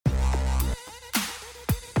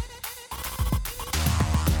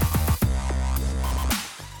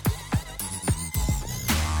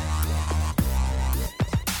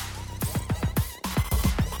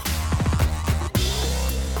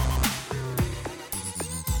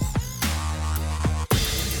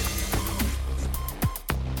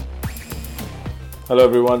Hello,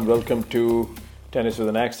 everyone. Welcome to Tennis with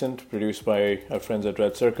an Accent, produced by our friends at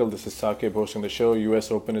Red Circle. This is Saqib hosting the show.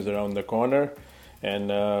 US Open is around the corner. And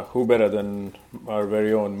who better than our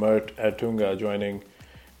very own Mert Ertunga joining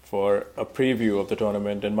for a preview of the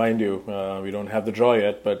tournament. And mind you, we don't have the draw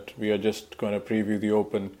yet, but we are just going to preview the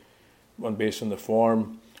Open based on the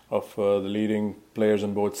form of the leading players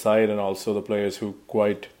on both sides and also the players who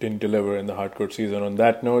quite didn't deliver in the hardcourt season. On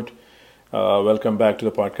that note, welcome back to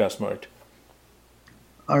the podcast, Mert.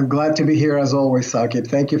 I'm glad to be here as always, Saqib.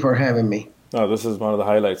 Thank you for having me. No, this is one of the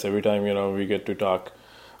highlights every time we get to talk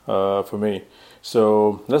for me.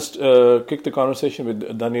 So let's kick the conversation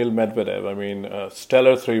with Daniil Medvedev. I mean,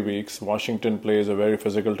 stellar 3 weeks. Washington plays a very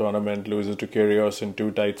physical tournament, loses to Kyrgios in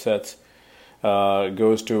 2 tight sets.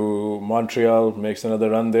 Goes to Montreal, makes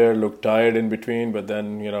another run there, looked tired in between, but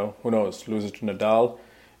then, who knows, loses to Nadal.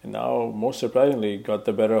 And now, most surprisingly, got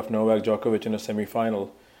the better of Novak Djokovic in a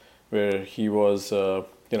semi-final where he was,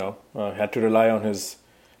 had to rely on his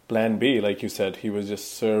plan B, like you said. He was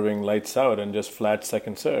just serving lights out and just flat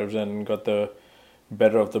second serves and got the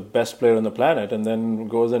better of the best player on the planet, and then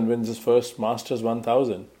goes and wins his first Masters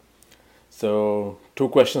 1000. So 2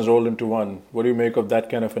 questions rolled into one. What do you make of that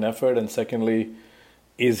kind of an effort? And secondly,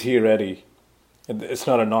 is he ready? It's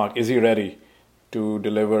not a knock. Is he ready to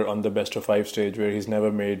deliver on the best of 5 stage where he's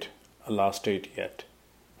never made a last 8 yet?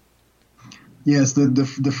 Yes,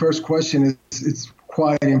 the first question is it's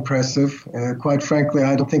quite impressive. Quite frankly,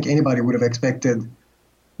 I don't think anybody would have expected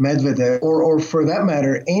Medvedev, or for that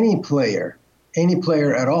matter, any player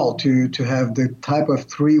at all, to have the type of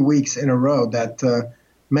 3 weeks in a row that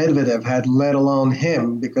Medvedev had, let alone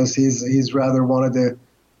him, because he's rather one of the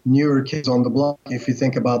newer kids on the block if you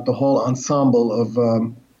think about the whole ensemble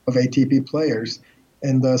of ATP players.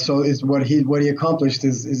 And so it's what he accomplished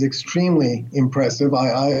is extremely impressive.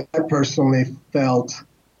 I personally felt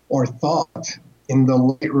or thought in the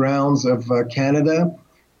late rounds of Canada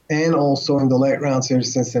and also in the late rounds in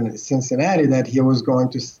Cincinnati that he was going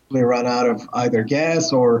to simply run out of either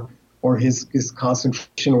gas or his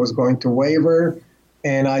concentration was going to waver.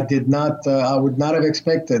 And I would not have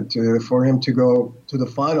expected for him to go to the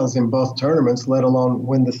finals in both tournaments, let alone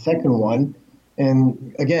win the second one.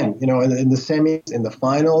 And again, in the semis, in the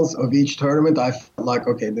finals of each tournament, I felt like,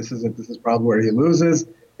 okay, this is probably where he loses.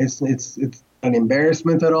 It's not an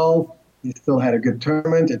embarrassment at all. He still had a good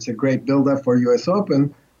tournament. It's a great build-up for U.S.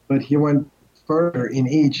 Open, but he went further in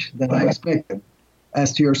each than I expected.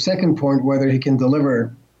 As to your second point, whether he can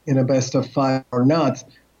deliver in a best of 5 or not,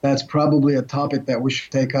 that's probably a topic that we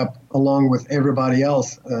should take up along with everybody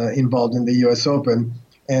else involved in the U.S. Open,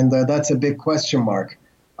 and that's a big question mark.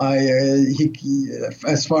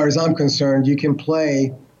 As far as I'm concerned, you can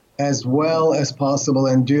play as well as possible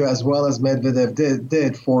and do as well as Medvedev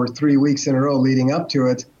did for 3 weeks in a row leading up to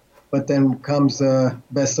it, but then comes a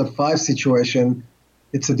best of 5 situation.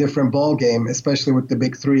 It's a different ball game, especially with the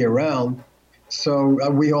big 3 around. So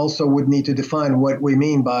we also would need to define what we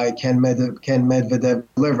mean by can Medvedev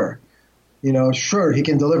deliver. Sure, he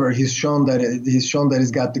can deliver. He's shown that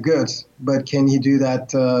he's got the goods, but can he do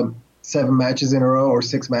that 7 matches in a row or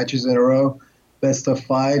 6 matches in a row, best of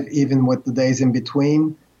 5, even with the days in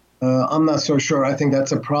between? I'm not so sure. I think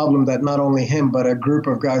that's a problem that not only him, but a group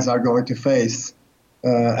of guys are going to face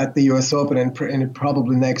at the U.S. Open and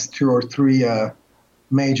probably next 2 or 3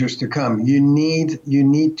 majors to come. You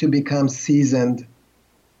need to become seasoned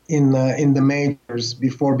in the majors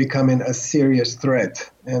before becoming a serious threat.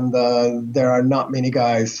 And there are not many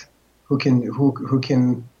guys who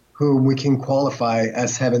we can qualify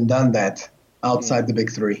as having done that outside the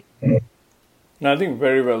big 3. I think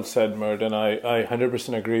very well said, Mert, and I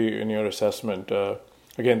 100% agree in your assessment.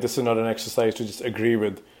 Again, this is not an exercise to just agree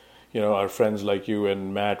with, our friends like you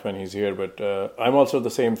and Matt when he's here, but I'm also the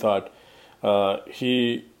same thought.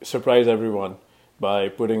 He surprised everyone by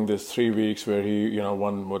putting this 3 weeks where he,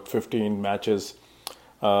 won 15 matches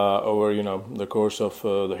over, the course of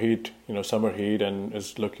the heat, summer heat, and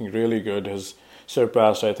is looking really good. Has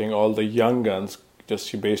surpassed, I think, all the young guns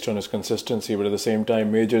just based on his consistency, but at the same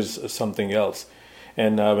time, majors is something else.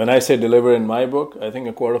 And when I say deliver in my book, I think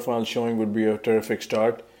a quarterfinal showing would be a terrific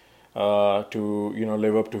start to,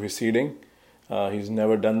 live up to his seeding. He's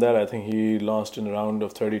never done that. I think he lost in a round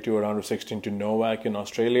of 32 or round of 16 to Novak in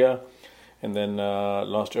Australia, and then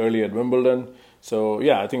lost early at Wimbledon. So,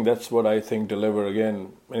 yeah, I think that's what I think deliver.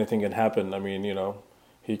 Again, anything can happen. I mean,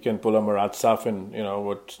 he can pull a Marat Safin,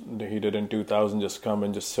 what he did in 2000, just come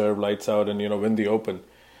and just serve lights out and, win the Open.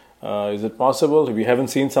 Is it possible? We haven't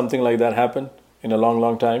seen something like that happen in a long,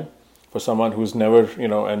 long time for someone who's never,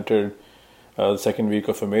 entered the second week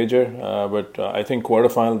of a major. But I think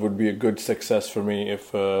quarterfinal would be a good success for me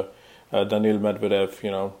if Daniil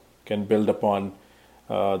Medvedev, can build upon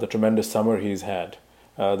the tremendous summer he's had.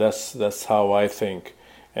 That's how I think.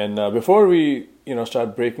 And before we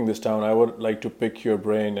start breaking this down, I would like to pick your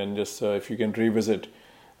brain and just if you can revisit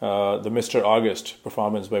the Mr. August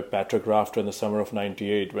performance by Patrick Rafter in the summer of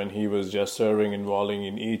 '98 when he was just serving and volleying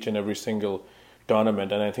in each and every single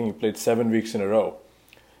tournament, and I think he played 7 weeks in a row.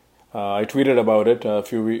 I tweeted about it a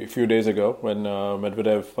few days ago when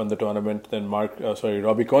Medvedev won the tournament. Then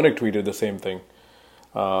Robbie Koenig tweeted the same thing.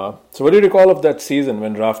 So what do you recall of that season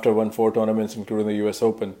when Rafter won 4 tournaments, including the U.S.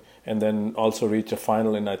 Open, and then also reached a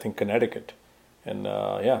final in, I think, Connecticut? And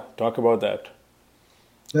talk about that.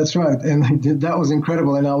 That's right, and that was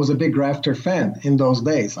incredible. And I was a big Rafter fan in those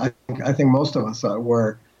days. I think most of us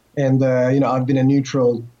were. And I've been a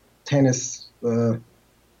neutral tennis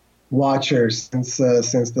watcher since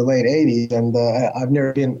the late '80s, and I've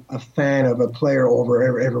never been a fan of a player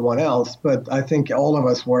over everyone else. But I think all of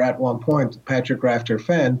us were at one point Patrick Rafter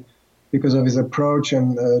fan because of his approach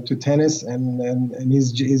and to tennis and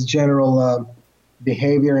his general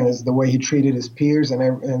behavior and the way he treated his peers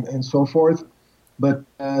and so forth. But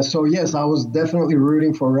so yes, I was definitely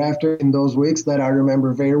rooting for Rafter in those weeks that I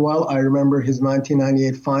remember very well. I remember his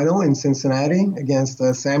 1998 final in Cincinnati against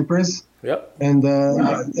Sampras. Yep. And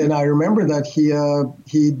I remember that he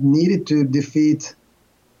needed to defeat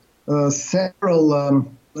several.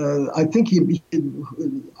 I think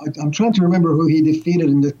I'm trying to remember who he defeated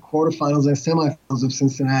in the quarterfinals and semifinals of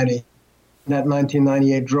Cincinnati in that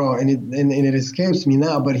 1998 draw, and it escapes me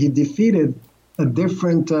now. But he defeated a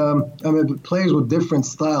different players with different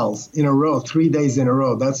styles in a row, 3 days in a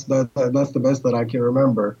row. That's the best that I can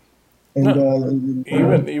remember. And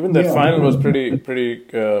even that final was pretty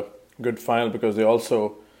good final because they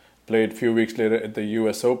also played a few weeks later at the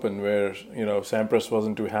U.S. Open where Sampras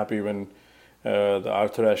wasn't too happy when the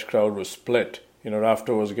Arthur Ashe crowd was split.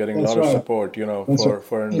 Rafter was getting a lot of support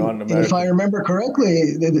for a non-American. If I remember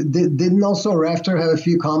correctly, didn't also Rafter have a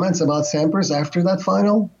few comments about Sampras after that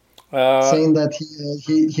final? Saying that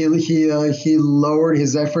he lowered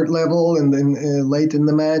his effort level and then late in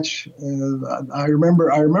the match. I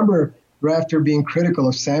remember Rafter being critical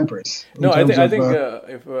of Sampras. No, I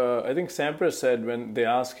think Sampras said when they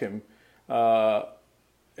asked him, I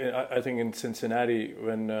think in Cincinnati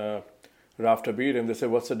when Rafter beat him, they said,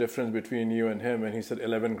 "What's the difference between you and him?" And he said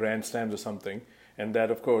 11 Grand Slams or something, and that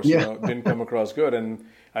of course didn't come across good. And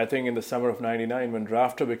I think in the summer of '99 when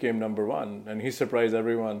Rafter became number one, and he surprised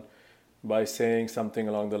everyone by saying something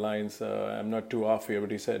along the lines, I'm not too off here,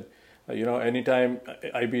 but he said, anytime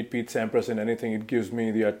I beat Pete Sampras in anything, it gives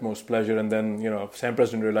me the utmost pleasure. And then,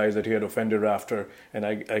 Sampras didn't realize that he had offended Rafter. And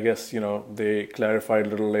I guess, they clarified a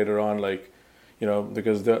little later on,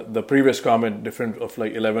 because the previous comment, different of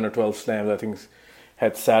 11 or 12 slams, I think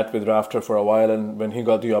had sat with Rafter for a while. And when he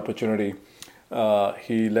got the opportunity,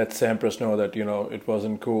 he let Sampras know that, it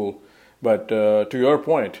wasn't cool. But to your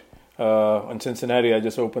point, on Cincinnati, I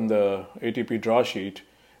just opened the ATP draw sheet.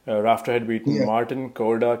 Rafter had beaten Martin,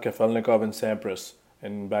 Korda, Kafelnikov, and Sampras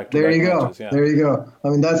in back-to-back matches. Yeah. There you go. I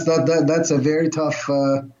mean, that's a very tough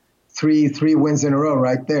three wins in a row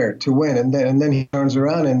right there to win, and then he turns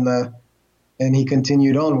around and he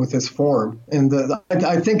continued on with his form. And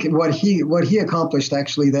I think what he accomplished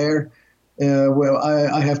actually there,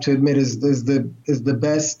 I have to admit, is the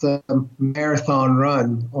best marathon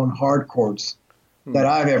run on hard courts that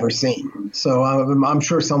I've ever seen. So I'm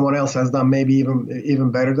sure someone else has done maybe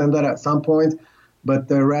even better than that at some point. But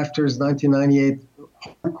the Rafter's 1998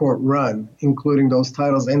 hardcourt run, including those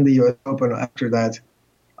titles and the U.S. Open after that,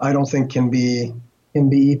 I don't think can be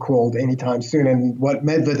equaled anytime soon. And what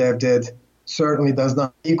Medvedev did certainly does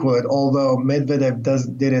not equal it. Although Medvedev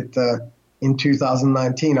did it in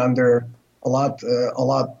 2019 under a lot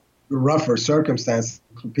rougher circumstances.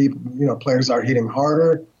 Players are hitting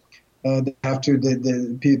harder. Players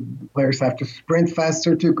have to sprint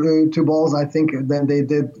faster to balls, I think, than they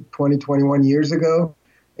did 20, 21 years ago.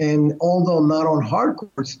 And although not on hard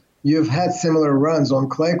courts, you've had similar runs on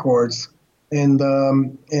clay courts and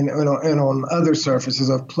on other surfaces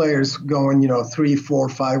of players going, 3, 4,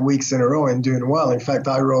 5 weeks in a row and doing well. In fact,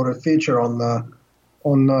 I wrote a feature on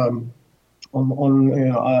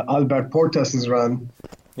Albert Portas's run.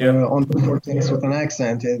 On the tennis with an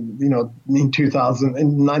accent, in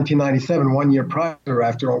 1997, 1 year prior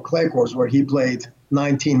after on clay courts, where he played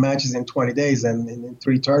 19 matches in 20 days and in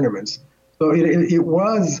 3 tournaments. So it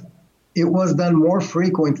was done more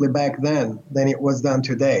frequently back then than it was done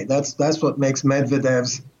today. That's what makes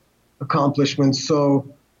Medvedev's accomplishment so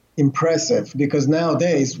impressive. Because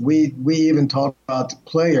nowadays we even talk about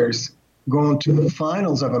players going to the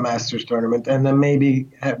finals of a Masters tournament and then maybe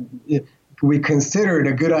we consider it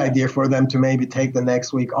a good idea for them to maybe take the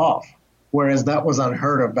next week off, whereas that was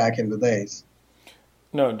unheard of back in the days.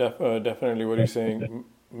 No, definitely what you're saying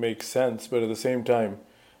makes sense, but at the same time,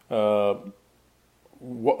 uh,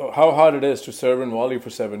 how hard it is to serve and volley for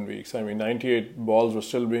 7 weeks. I mean, 98 balls were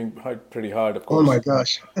still being hit pretty hard, of Oh my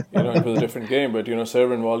course. gosh. It was a different game, but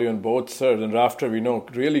serve and volley on both serves. And Rafter, we know,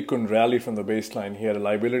 really couldn't rally from the baseline. He had a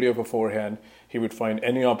liability of a forehand. He would find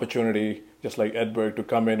any opportunity, just like Edberg, to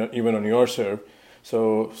come in even on your serve.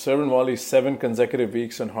 So serve and volley 7 consecutive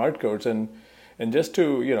weeks on hard courts, and just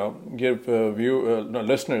to give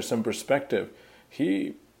listeners some perspective,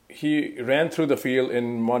 he ran through the field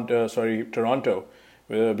in Toronto,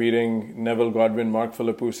 beating Neville Godwin, Mark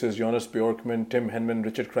Philippoussis, Jonas Bjorkman, Tim Henman,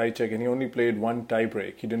 Richard Krajicek, and he only played one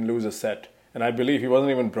tiebreak. He didn't lose a set. And I believe he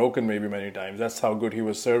wasn't even broken maybe many times. That's how good he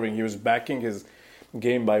was serving. He was backing his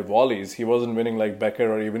game by volleys. He wasn't winning like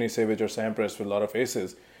Becker or Ivanisevic or Sampras with a lot of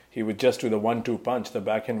aces. He would just do the 1-2 punch. The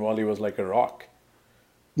backhand volley was like a rock.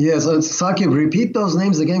 Yes, Sakib, repeat those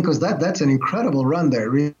names again, because that's an incredible run there.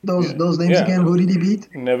 Repeat those names Yeah. again. Who did he beat?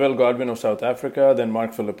 Neville Godwin of South Africa, then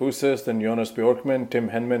Mark Philippoussis, then Jonas Bjorkman, Tim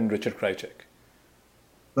Henman, Richard Krajicek.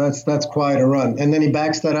 That's quite a run. And then he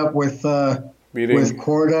backs that up with Beating,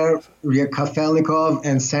 Korda, Kafelnikov,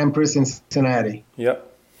 and Sampras in Cincinnati.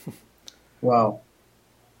 yep, Wow,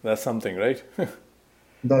 that's something, right?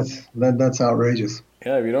 that's outrageous.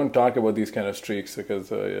 Yeah, we don't talk about these kind of streaks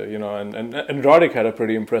because and Roddick had a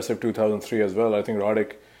pretty impressive 2003 as well. I think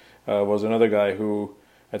Roddick was another guy who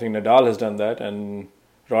I think Nadal has done that and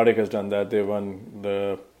Roddick has done that. They won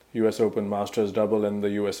the U.S. Open Masters double and the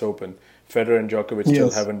U.S. Open. Federer and Djokovic still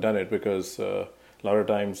Yes. haven't done it because a lot of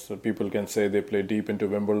times people can say they play deep into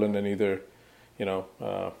Wimbledon and either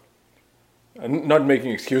and not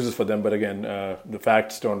making excuses for them, but again, the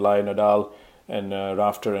facts don't lie. Nadal and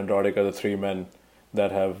Rafter and Roddick are the three men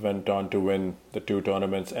that have went on to win the two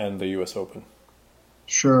tournaments and the U.S. Open.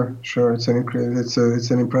 Sure. It's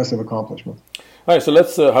an impressive accomplishment. All right, so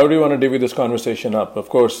let's. How do you want to divvy this conversation up? Of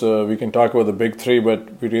course, we can talk about the big three,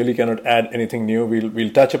 but we really cannot add anything new. We'll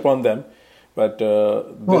touch upon them, but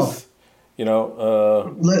this,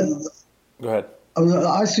 Let, go ahead.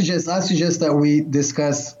 I suggest that we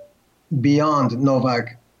discuss beyond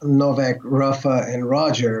Novak, Rafa, and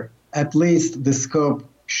Roger. At least the scope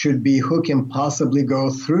should be who can possibly go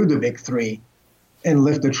through the big three and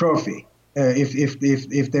lift the trophy,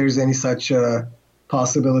 if there's any such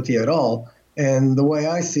possibility at all. And the way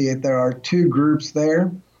I see it, there are two groups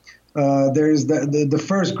there. There's the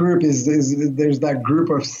first group is there's that group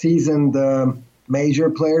of seasoned major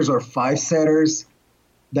players or five setters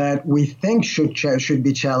that we think should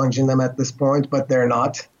be challenging them at this point, but they're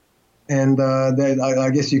not. And I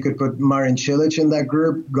guess you could put Marin Cilic in that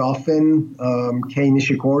group. Goffin, Kei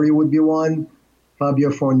Nishikori would be one. Fabio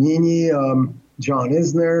Fognini, John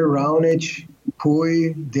Isner, Raonic,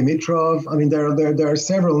 Pui, Dimitrov. I mean, there are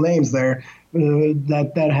several names there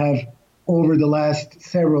that have over the last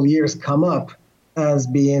several years come up as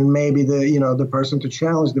being maybe the person to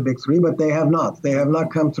challenge the big three, but they have not. They have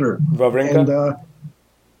not come through. Wawrinka? And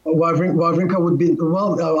Wawrinka would be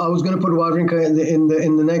I was going to put Wawrinka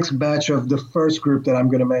in the next batch of the first group that I'm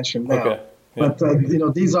going to mention now. Okay. Yeah.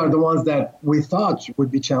 But these are the ones that we thought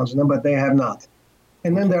would be challenging them, but they have not.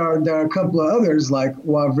 And then there are a couple of others like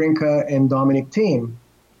Wawrinka and Dominic Thiem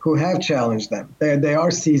who have challenged them. They are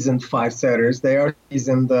seasoned five setters. They are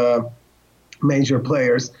seasoned major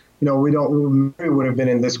players. We would have been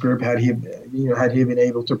in this group had he been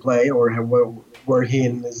able to play or were he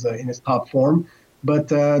in his top form. But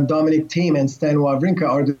Dominic Thiem and Stan Wawrinka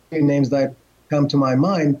are the two names that come to my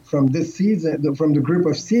mind from this season, from the group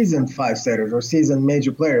of seasoned five setters or seasoned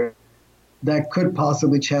major players that could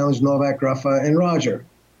possibly challenge Novak, Rafa, and Roger.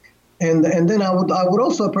 And then I would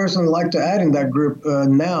also personally like to add in that group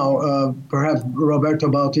now perhaps Roberto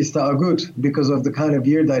Bautista Agut because of the kind of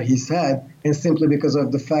year that he's had and simply because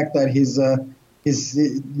of the fact that he's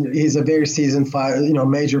a very seasoned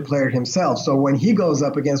major player himself. So when he goes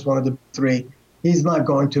up against one of the three, he's not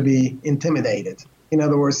going to be intimidated. In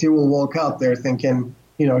other words, he will walk out there thinking,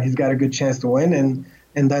 he's got a good chance to win,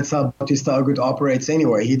 and that's how Bautista Agut operates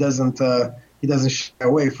anyway. He doesn't shy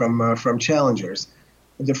away from challengers.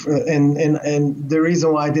 And the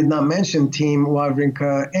reason why I did not mention Thiem,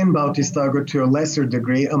 Wawrinka, and Bautista Agut to a lesser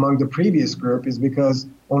degree among the previous group is because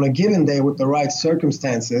on a given day with the right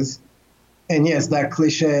circumstances, and yes, that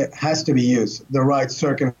cliche has to be used, the right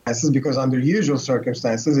circumstances, because under usual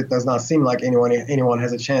circumstances, it does not seem like anyone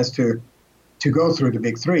has a chance to go through the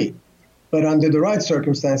big three. But under the right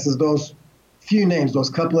circumstances, those few names, those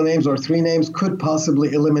couple of names or three names could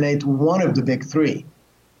possibly eliminate one of the big three.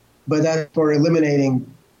 But as for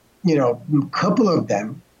eliminating a couple of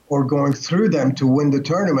them or going through them to win the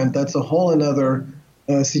tournament, that's a whole another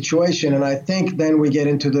situation. And I think then we get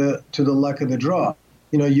into the luck of the draw.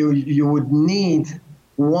 You would need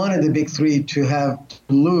one of the big three to have to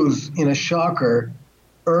lose in a shocker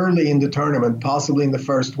early in the tournament, possibly in the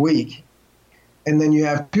first week. And then you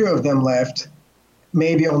have two of them left,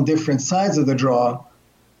 maybe on different sides of the draw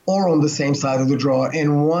or on the same side of the draw.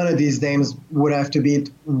 And one of these names would have to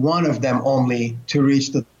beat one of them only to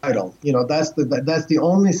reach the title. That's the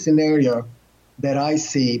only scenario that I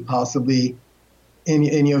see possibly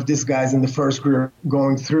any of these guys in the first group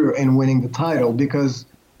going through and winning the title, because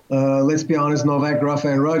let's be honest, Novak,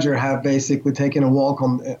 Rafa, and Roger have basically taken a walk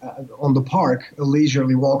on the park, a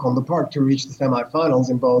leisurely walk on the park to reach the semifinals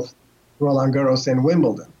in both Roland Garros and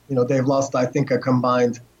Wimbledon. They've lost, I think, a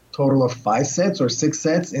combined total of 5 sets or 6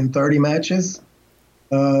 sets in 30 matches.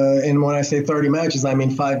 And when I say 30 matches, I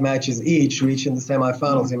mean 5 matches each, reaching the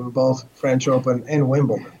semifinals in both French Open and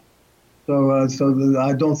Wimbledon. So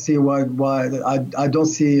I don't see why I don't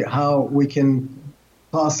see how we can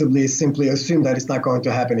possibly simply assume that it's not going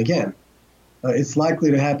to happen again. It's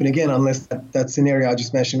likely to happen again unless that scenario I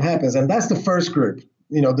just mentioned happens. And that's the first group,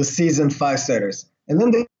 the seasoned 5-setters. And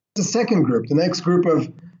then there's the second group, the next group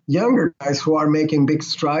of younger guys who are making big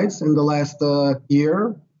strides in the last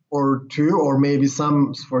year or two, or maybe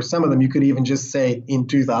for some of them, you could even just say in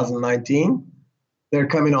 2019. They're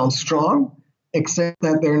coming on strong, except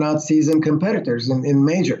that they're not seasoned competitors in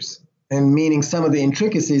majors, and meaning some of the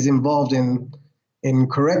intricacies involved in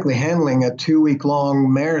correctly handling a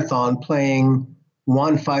 2-week-long marathon, playing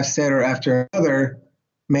one 5-setter after another,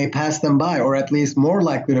 may pass them by, or at least more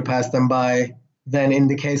likely to pass them by than in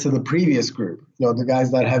the case of the previous group, the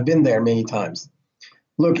guys that have been there many times.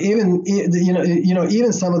 Look, even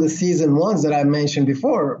some of the seasoned ones that I mentioned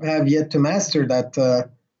before have yet to master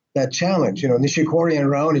that challenge. Nishikori and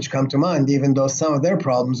Raonic come to mind, even though some of their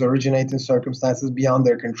problems originate in circumstances beyond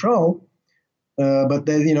their control. But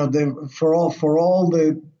for all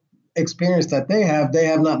the experience that they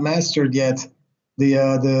have not mastered yet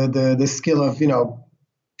the skill of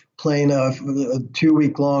playing a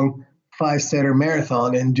 2-week-long 5-setter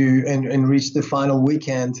marathon and reach the final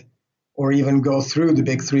weekend, or even go through the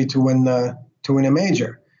big three to win a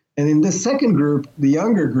major. And in this second group, the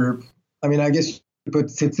younger group, I guess you could put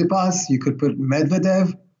Tsitsipas, you could put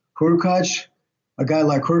Medvedev, Hurkacz, a guy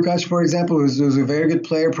like Hurkacz, for example, who's a very good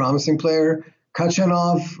player, promising player,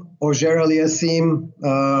 Kachanov, Auger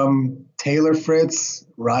Aliassime, Taylor Fritz,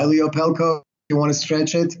 Riley Opelka, if you want to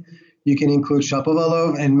stretch it. You can include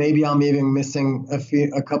Shapovalov, and maybe I'm even missing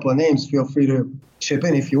a couple of names. Feel free to chip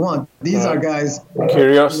in if you want. These are guys.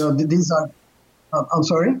 Kyrgios. These are. I'm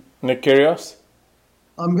sorry. Nick Kyrgios.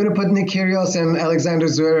 I'm going to put Nick Kyrgios and Alexander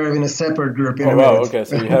Zverev in a separate group. Okay.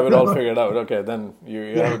 So you have it all figured out. Okay, then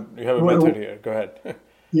you have a method here. Go ahead.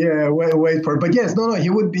 Yeah, wait for it. But yes, no, he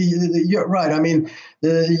would be. You're right.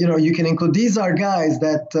 You can include. These are guys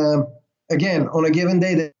that, again, on a given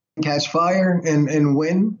day, they can catch fire and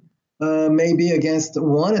win. Maybe against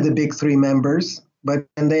one of the big three members, but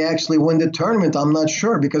can they actually win the tournament? I'm not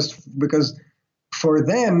sure, because for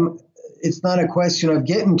them, it's not a question of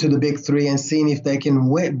getting to the big three and seeing if they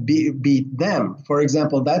can beat them. For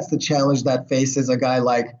example, that's the challenge that faces a guy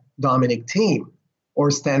like Dominic Thiem or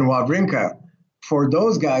Stan Wawrinka. For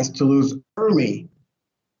those guys to lose early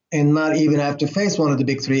and not even have to face one of the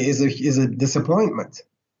big three is a disappointment.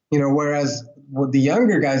 Whereas with the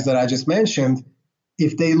younger guys that I just mentioned,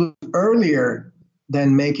 if they lose earlier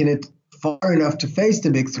than making it far enough to face the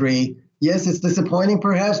big three, yes, it's disappointing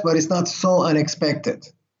perhaps, but it's not so unexpected.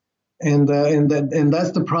 And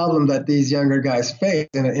that's the problem that these younger guys face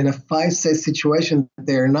in a 5-set situation that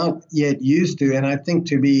they're not yet used to. And I think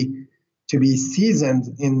to be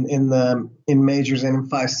seasoned in majors and in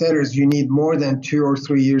 5-setters, you need more than 2 or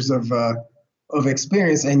 3 years of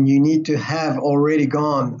experience, and you need to have already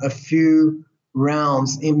gone a few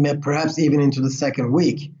rounds, perhaps even into the second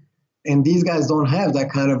week, and these guys don't have that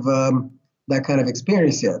kind of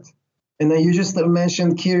experience yet. And then you just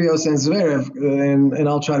mentioned Kyrgios and Zverev, and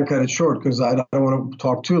I'll try to cut it short because I don't want to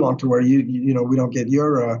talk too long to where we don't get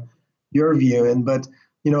your view. But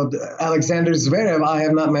Alexander Zverev, I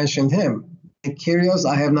have not mentioned him. Kyrgios,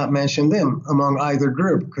 I have not mentioned them among either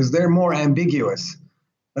group because they're more ambiguous.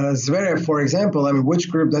 Zverev, for example, which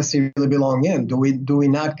group does he really belong in? Do we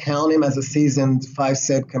not count him as a seasoned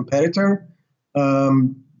 5-set competitor? I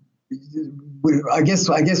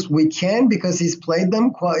guess we can, because he's played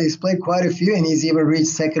them. He's played quite a few, and he's even reached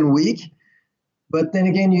second week. But then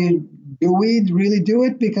again, do we really do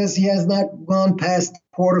it because he has not gone past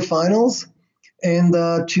quarterfinals? And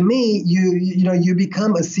to me, you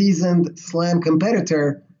become a seasoned slam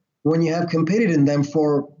competitor when you have competed in them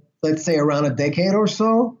for, let's say, around a decade or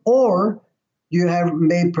so, or you have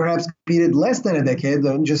may perhaps competed less than a decade,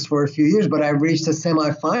 just for a few years, but have reached a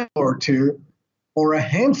semifinal or two, or a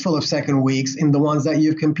handful of second weeks in the ones that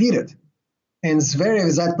you've competed. And Zverev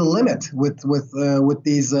is at the limit with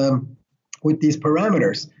these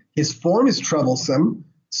parameters. His form is troublesome.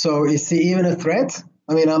 So is he even a threat?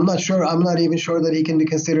 I mean, I'm not sure. I'm not even sure that he can be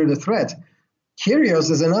considered a threat.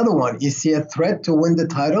 Kyrgios is another one. Is he a threat to win the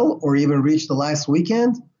title or even reach the last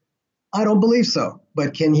weekend? I don't believe so.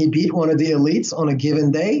 But can he beat one of the elites on a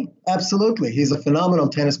given day? Absolutely. He's a phenomenal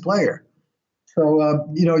tennis player. So,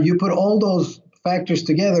 you put all those factors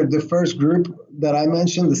together, the first group that I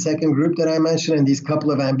mentioned, the second group that I mentioned, and these couple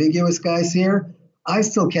of ambiguous guys here, I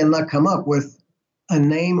still cannot come up with a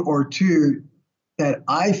name or two that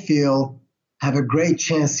I feel have a great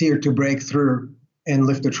chance here to break through and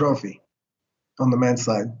lift the trophy on the men's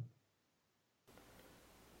side.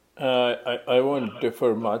 I won't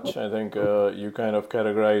differ much. I think you kind of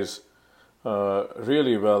categorize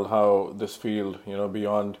really well how this field,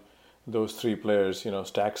 beyond those three players,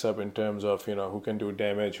 stacks up in terms of, who can do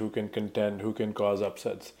damage, who can contend, who can cause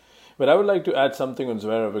upsets. But I would like to add something on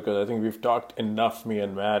Zverev because I think we've talked enough, me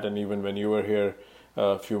and Matt, and even when you were here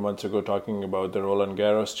a few months ago talking about the Roland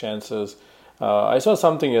Garros chances. I saw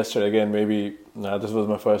something yesterday, again, maybe this was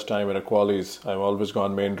my first time at a qualies. I've always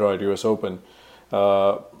gone main draw at US Open.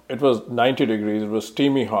 It was 90 degrees, it was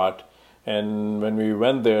steamy hot, and when we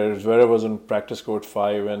went there, Zverev was on practice court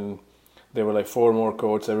 5, and there were like 4 more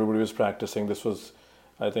courts, everybody was practicing. This was,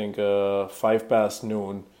 I think, 5 past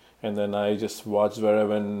noon, and then I just watched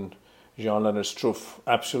Zverev and Jan-Lennard Struff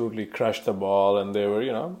absolutely crushed the ball, and they were,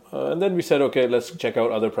 and then we said, okay, let's check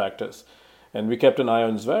out other practice. And we kept an eye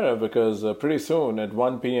on Zverev because pretty soon at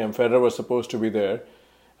 1 p.m. Federer was supposed to be there.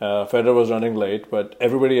 Federer was running late, but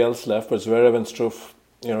everybody else left. But Zverev and Struff,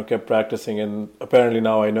 kept practicing, and apparently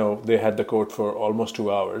now I know they had the court for almost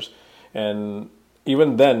 2 hours. And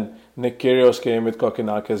even then, Nick Kyrgios came with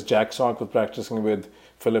Kokkinakis, Jack Sock was practicing with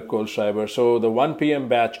Philip Kohlschreiber. So the 1 p.m.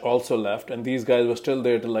 batch also left, and these guys were still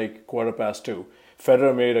there till like 2:15.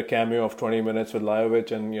 Federer made a cameo of 20 minutes with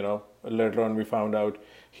Lajovic, and later on we found out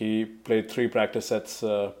he played 3 practice sets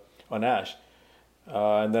on Ash.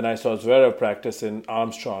 And then I saw Zverev practice in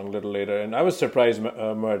Armstrong a little later. And I was surprised,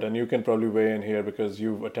 Mert, and you can probably weigh in here because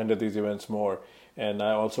you've attended these events more. And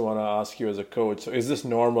I also want to ask you as a coach, so is this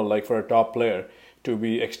normal, like for a top player, to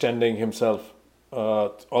be extending himself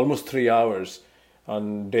almost 3 hours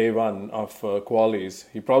on day one of qualies?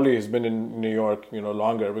 He probably has been in New York,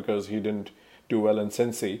 longer because he didn't do well in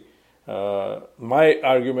Cincy. My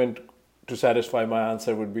argument to satisfy my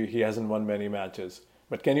answer would be he hasn't won many matches.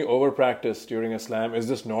 But can you over-practice during a slam? Is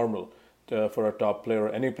this normal for a top player or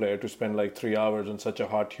any player to spend like 3 hours on such a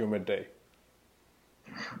hot, humid day?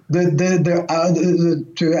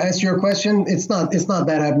 To answer your question, it's not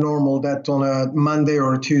that abnormal that on a Monday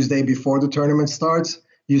or a Tuesday before the tournament starts,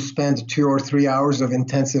 you spend 2 or 3 hours of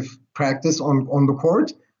intensive practice on the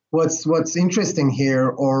court. What's interesting here,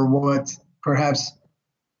 or what perhaps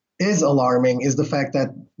is alarming, is the fact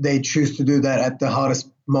that they choose to do that at the hottest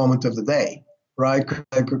moment of the day, right?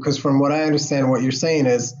 Because from what I understand, what you're saying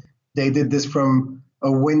is they did this from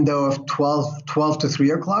a window of 12 to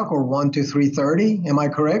 3 o'clock or 1 to 3:30. Am I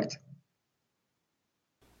correct?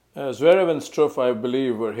 Zverev and Struff, I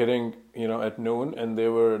believe, were hitting, at noon, and they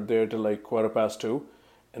were there till like 2:15.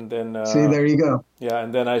 And then see, there you go. Yeah,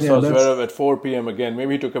 and then I saw Zverev at 4 p.m. again.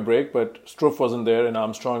 Maybe he took a break, but Struff wasn't there. In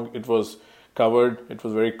Armstrong, it was covered. It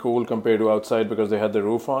was very cool compared to outside because they had the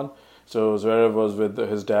roof on. So Zverev was with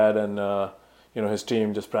his dad and his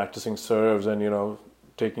team, just practicing serves and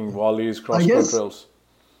taking volleys, cross-court drills.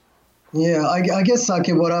 Yeah, I guess,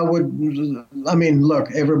 Saki, look,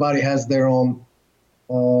 everybody has their own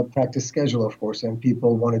practice schedule, of course, and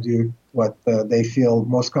people want to do what they feel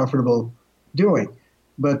most comfortable doing.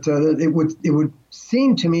 But it would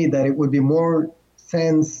seem to me that it would be more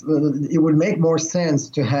sense. It would make more sense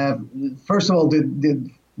to have, first of all,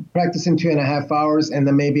 the practicing 2.5 hours and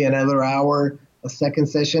then maybe another hour, a second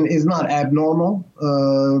session is not abnormal.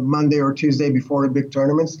 Monday or Tuesday before a big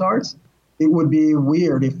tournament starts. It would be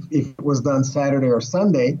weird if it was done Saturday or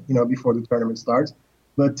Sunday, before the tournament starts.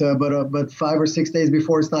 But 5 or 6 days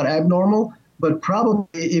before, it's not abnormal. But probably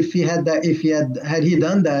if he had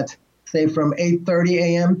done that, say from 8:30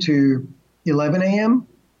 a.m. to 11 a.m.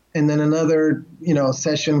 and then another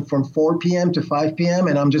session from 4 p.m. to 5 p.m.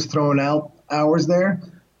 and I'm just throwing out hours there,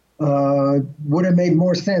 would have made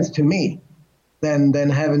more sense to me than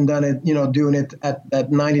having done it, doing it at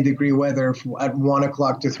 90-degree weather at 1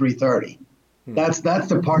 o'clock to 3:30. That's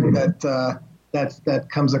the part that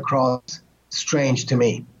comes across strange to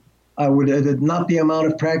me. I would not the amount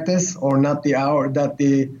of practice or not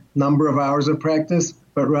the number of hours of practice,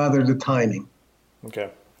 but rather the timing. Okay.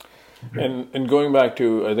 And going back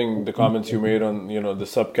to, I think, the comments you made on, the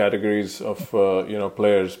subcategories of,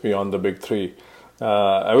 players beyond the big three,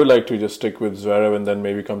 I would like to just stick with Zverev and then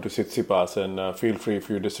maybe come to Tsitsipas, and feel free if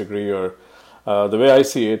you disagree or the way I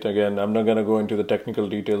see it. Again, I'm not going to go into the technical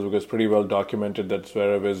details because pretty well documented that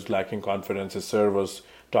Zverev is lacking confidence. His serve was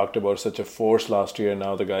talked about such a force last year.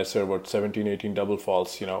 Now the guy served about 17, 18 double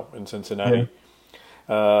faults, in Cincinnati.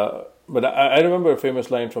 Yeah. But I remember a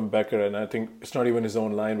famous line from Becker, and I think it's not even his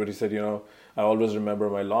own line, but he said, I always remember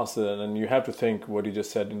my losses. And you have to think what he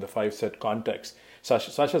just said in the 5-set context.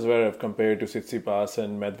 Sasha Zverev compared to Tsitsipas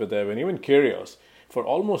and Medvedev and even Kyrgios for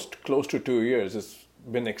almost close to 2 years has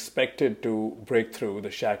been expected to break through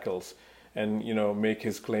the shackles and, make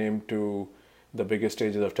his claim to the biggest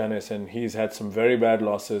stages of tennis. And he's had some very bad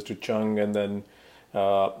losses to Chung and then,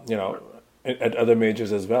 at other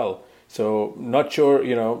majors as well. So not sure,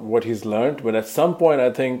 what he's learned, but at some point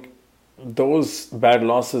I think those bad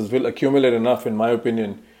losses will accumulate enough, in my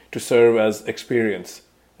opinion, to serve as experience.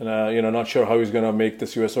 And, not sure how he's going to make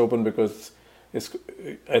this US Open because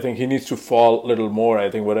I think he needs to fall a little more,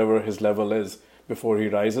 I think, whatever his level is before he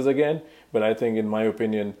rises again. But I think, in my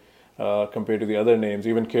opinion, compared to the other names,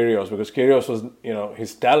 even Kyrgios, because Kyrgios was,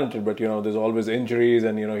 he's talented, but, there's always injuries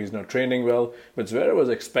and, he's not training well. But Zverev was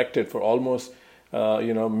expected for almost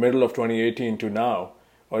middle of 2018 to now,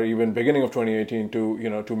 or even beginning of 2018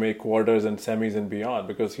 to make quarters and semis and beyond,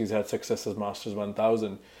 because he's had success as Masters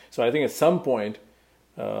 1000. So I think at some point,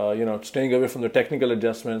 staying away from the technical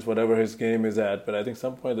adjustments, whatever his game is at, but I think at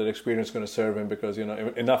some point that experience is going to serve him because,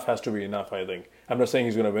 enough has to be enough, I think. I'm not saying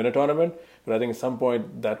he's going to win a tournament, but I think at some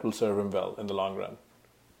point that will serve him well in the long run.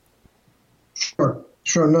 Sure.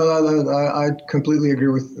 No, I completely agree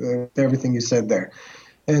with everything you said there.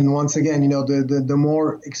 And once again, the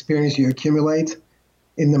more experience you accumulate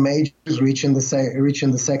in the majors, reaching the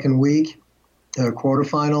second week,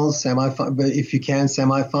 quarterfinals, but if you can,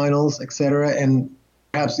 semifinals, etc., and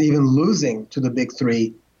perhaps even losing to the big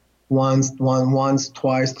three once,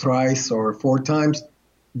 twice, thrice, or 4 times,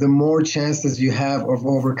 the more chances you have of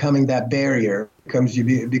overcoming that barrier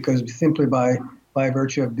because simply by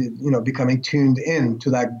virtue of becoming tuned in to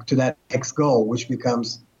that next goal, which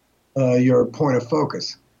becomes your point of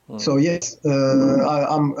focus. So yes,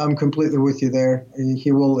 I'm completely with you there.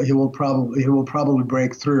 He will probably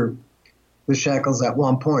break through the shackles at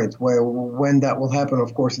one point. When that will happen,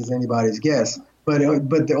 of course, is anybody's guess. But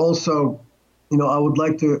also, I would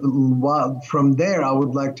like to from there I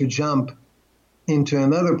would like to jump into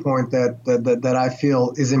another point that I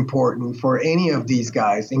feel is important for any of these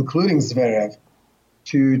guys, including Zverev,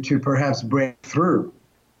 to perhaps break through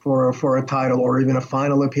for a title or even a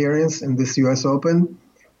final appearance in this U.S. Open.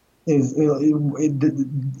 Whoever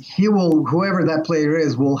that player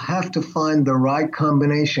is will have to find the right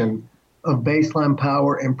combination of baseline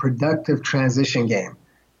power and productive transition game.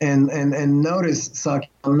 And notice, Saki,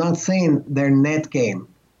 I'm not saying their net game.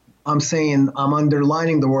 I'm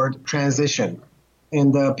underlining the word transition.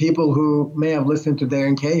 And people who may have listened to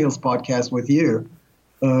Darren Cahill's podcast with you,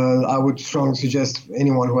 I would strongly suggest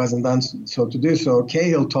anyone who hasn't done so to do so.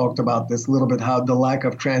 Cahill talked about this a little bit, how the lack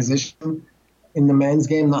of transition in the men's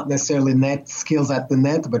game, not necessarily net skills at the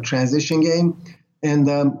net, but transition game. And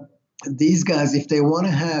these guys, if they want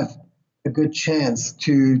to have a good chance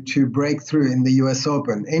to break through in the U.S.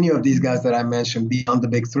 Open, any of these guys that I mentioned beyond the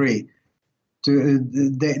big three,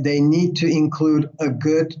 they need to include a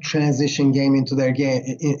good transition game into their game,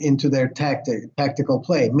 into their tactical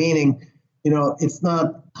play. Meaning, it's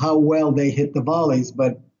not how well they hit the volleys,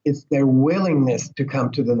 but it's their willingness to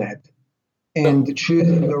come to the net and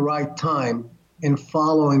choosing the right time and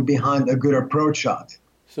following behind a good approach shot.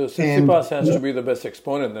 So Tsitsipas has to be the best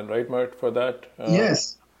exponent then, right, Mert, for that?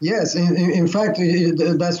 Yes. In fact,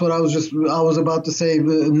 that's what I was about to say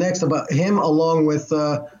next about him, along with,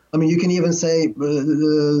 you can even say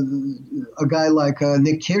a guy like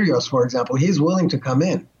Nick Kyrgios, for example. He's willing to come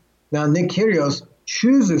in. Now, Nick Kyrgios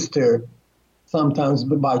chooses to, sometimes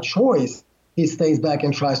by choice, he stays back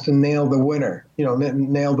and tries to nail the winner,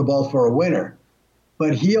 nail the ball for a winner.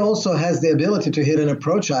 But he also has the ability to hit an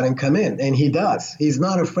approach shot and come in, and he does. He's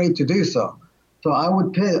not afraid to do so. So I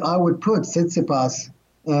would put Tsitsipas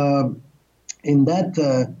in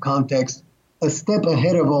that context a step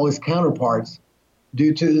ahead of all his counterparts,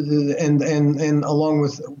 due to and along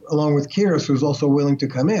with Kyrgios, who's also willing to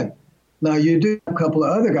come in. Now you do have a couple of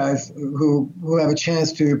other guys who have a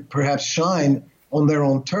chance to perhaps shine on their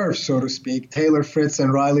own turf, so to speak, Taylor Fritz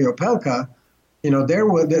and Riley Opelka,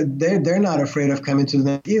 they're not afraid of coming to the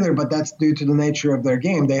net either, but that's due to the nature of their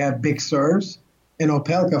game. They have big serves, and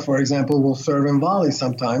Opelka, for example, will serve in volley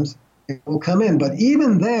sometimes. It will come in, but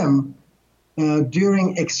even them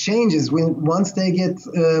during exchanges, once they get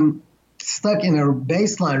stuck in a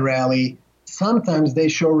baseline rally, sometimes they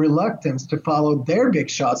show reluctance to follow their big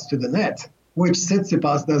shots to the net, which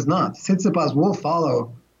Tsitsipas does not. Tsitsipas will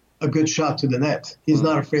follow a good shot to the net. He's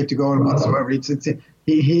not afraid to go in whatsoever.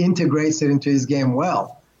 He integrates it into his game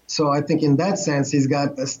well. So I think in that sense, he's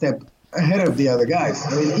got a step ahead of the other guys.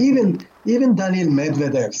 I mean, even Daniil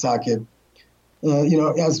Medvedev, Sakib,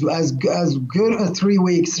 as good a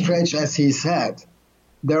 3-week stretch as he's had,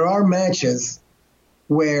 there are matches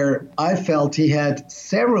where I felt he had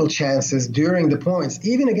several chances during the points,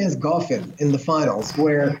 even against Goffin in the finals,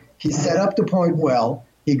 where he set up the point well,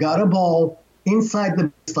 he got a ball inside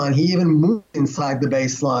the baseline, he even moved inside the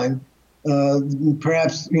baseline,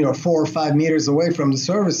 perhaps 4 or 5 meters away from the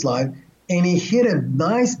service line, and he hit a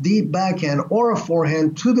nice deep backhand or a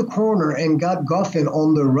forehand to the corner and got Goffin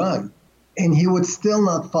on the run. And he would still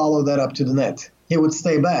not follow that up to the net. He would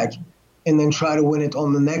stay back and then try to win it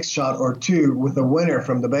on the next shot or two with a winner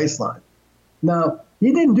from the baseline. Now,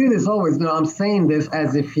 he didn't do this always. No, I'm saying this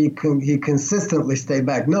as if he consistently stayed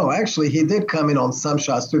back. No, actually, he did come in on some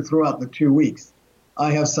shots too throughout the 2 weeks.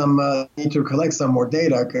 I have need to collect some more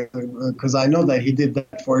data because I know that he did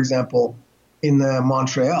that, for example, in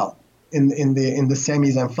Montreal in the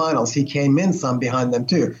semis and finals. He came in some behind them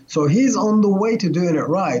too. So he's on the way to doing it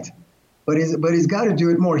right, but he's got to do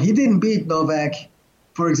it more. He didn't beat Novak.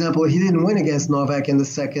 For example, he didn't win against Novak in the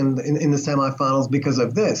semifinals because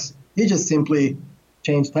of this. He just simply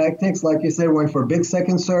changed tactics, like you said, went for big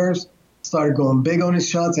second serves, started going big on his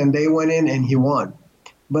shots, and they went in and he won.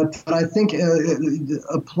 But I think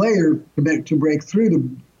a player to break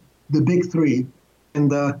through the big three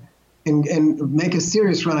and make a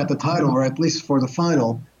serious run at the title, or at least for the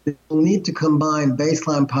final, they will need to combine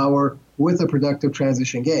baseline power with a productive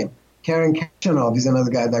transition game. Karen Khachanov is another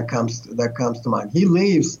guy that comes to mind. He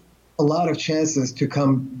leaves a lot of chances to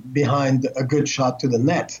come behind a good shot to the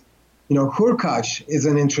net. Hurkacz is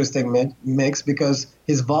an interesting mix because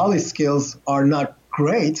his volley skills are not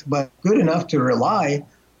great, but good enough to rely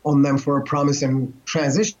on them for a promising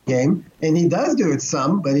transition game. And he does do it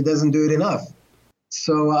some, but he doesn't do it enough.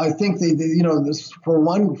 So I think for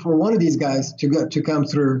one of these guys to come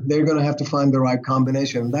through, they're going to have to find the right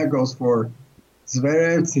combination. That goes for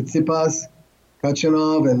Zverev, Tsitsipas,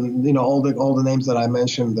 Khachanov, and all the names that I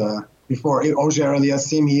mentioned before.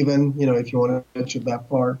 Auger-Aliassime, even if you want to pitch it that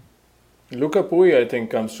far. Luca Pouille, I think,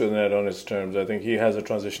 comes to the net on his terms. I think he has a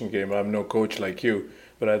transition game. I'm no coach like you,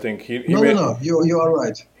 but I think No, you are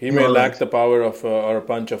right. He may lack the power of or a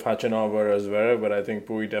punch of Khachanov or Zverev, but I think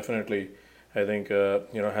Pouille definitely,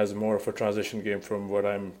 has more of a transition game from what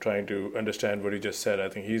I'm trying to understand what he just said. I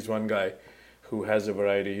think he's one guy who has a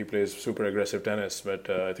variety. He plays super aggressive tennis, but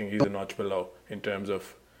I think he's a notch below in terms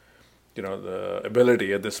of, the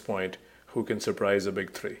ability at this point, who can surprise a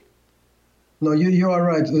big three. No, you are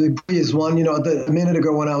right. Pouille is one. A minute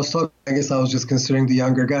ago when I was talking, I guess I was just considering the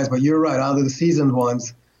younger guys, but you're right. Out of the seasoned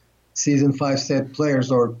ones, season 5 set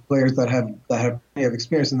players or players that have plenty of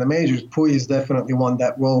experience in the majors, Pouille is definitely one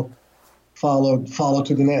that will follow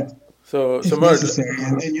to the net. So necessary.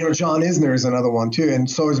 And John Isner is another one too, and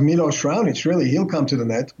so is Milos Raonic. Really, he'll come to the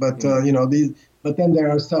net, but but then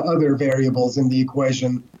there are some other variables in the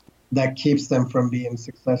equation that keeps them from being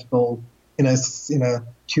successful in a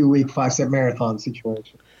 2-week 5-set marathon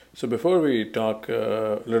situation. So before we talk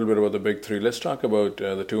a little bit about the big three, let's talk about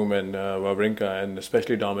the two men, Wawrinka and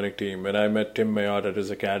especially Dominic Thiem. When I met Tim Mayotte at his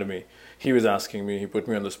academy, he was asking me, he put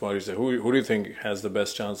me on the spot. He said, who do you think has the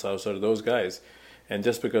best chance outside of those guys? And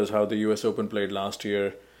just because how the U.S. Open played last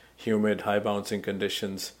year, humid, high bouncing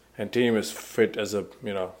conditions, and Thiem is fit as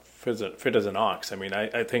an ox. I mean,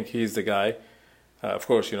 I think he's the guy. Of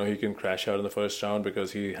course, he can crash out in the first round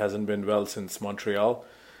because he hasn't been well since Montreal.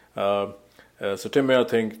 So Tim Mayotte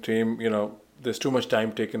think Thiem, there's too much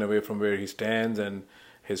time taken away from where he stands and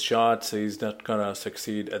his shots. He's not gonna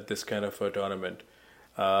succeed at this kind of a tournament.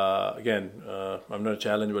 Again, I'm not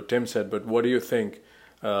challenging what Tim said, but what do you think?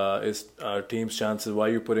 Is our team's chances? Why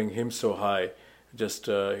are you putting him so high?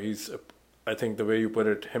 I think the way you put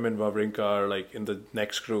it, him and Wawrinka are like in the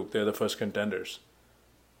next group. They're the first contenders,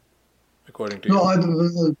 according to you. No,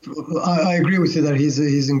 I agree with you that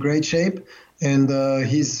he's in great shape, and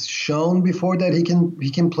he's shown before that he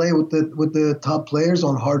can play with the top players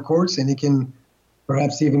on hard courts, and he can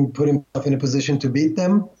perhaps even put himself in a position to beat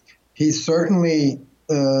them. He's certainly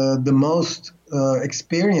the most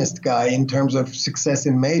experienced guy in terms of success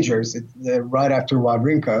in majors, right after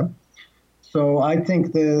Wawrinka. So I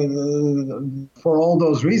think for all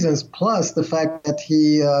those reasons, plus the fact that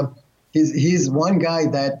he's one guy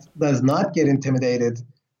that does not get intimidated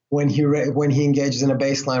when he engages in a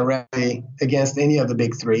baseline rally against any of the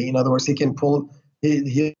big three. In other words, he can pull.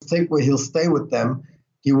 He'll stay with them.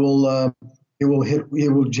 He will. He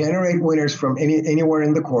will generate winners from anywhere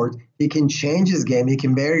in the court. He can change his game. He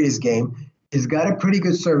can vary his game. He's got a pretty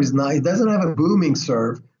good serve. He doesn't have a booming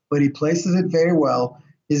serve, but he places it very well.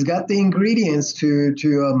 He's got the ingredients to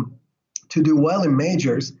do well in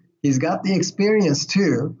majors. He's got the experience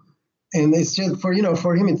too, and it's just for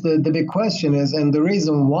him. It's the big question is, and the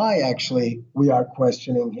reason why actually we are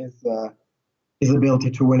questioning his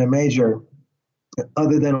ability to win a major,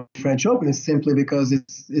 other than the French Open, is simply because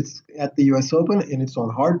it's at the U.S. Open and it's on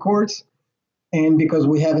hard courts, and because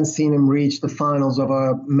we haven't seen him reach the finals of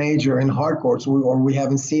a major in hard courts, or we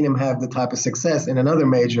haven't seen him have the type of success in another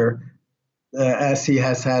major as he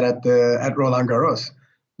has had at Roland Garros.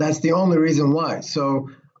 That's the only reason why. So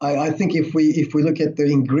I think if we look at the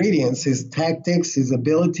ingredients, his tactics, his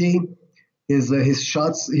ability, his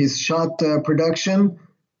shot production,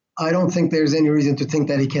 I don't think there's any reason to think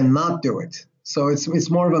that he cannot do it. So it's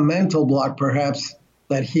more of a mental block perhaps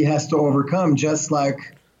that he has to overcome, just like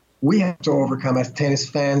we have to overcome as tennis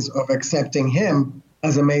fans of accepting him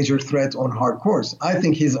as a major threat on hard courts. I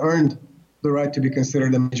think he's earned the right to be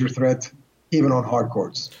considered a major threat even on hard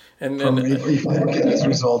courts. And if I look at his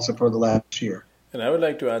results for the last year. And I would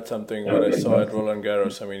like to add something what I saw at Roland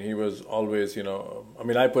Garros. I mean, he was always,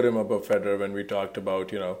 I put him above Federer when we talked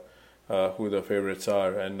about, who the favorites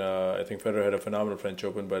are. And I think Federer had a phenomenal French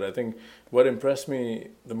Open. But I think what impressed me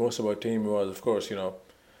the most about Thiem was, of course,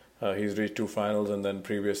 he's reached 2 finals and then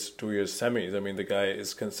previous 2 years semis. I mean, the guy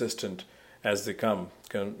is consistent as they come,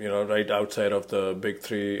 right outside of the big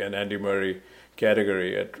three and Andy Murray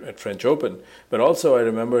category at French Open. But also I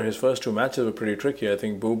remember his first 2 matches were pretty tricky. I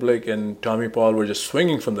think Bublik and Tommy Paul were just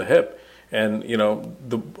swinging from the hip. And,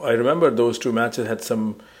 I remember those 2 matches had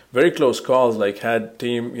some very close calls, like had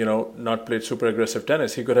Thiem, not played super aggressive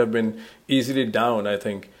tennis, he could have been easily down, I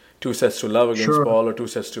think, 2-0 against Paul or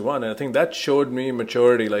 2-1. And I think that showed me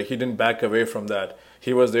maturity. Like he didn't back away from that.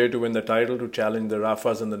 He was there to win the title, to challenge the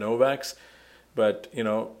Rafas and the Novaks. But,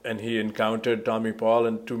 and he encountered Tommy Paul.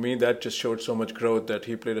 And to me, that just showed so much growth that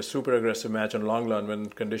he played a super aggressive match on long run when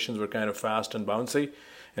conditions were kind of fast and bouncy.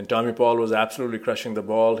 And Tommy Paul was absolutely crushing the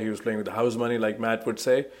ball. He was playing with the house money, like Matt would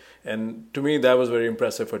say. And to me, that was very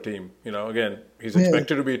impressive for Thiem. Again, he's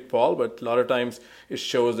expected to beat Paul, but a lot of times it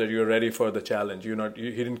shows that you're ready for the challenge. He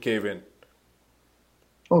didn't cave in.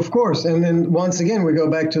 Of course, and then once again we go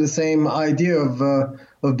back to the same idea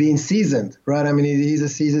of being seasoned, right? I mean, he's a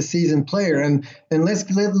seasoned player, and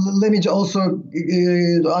let me also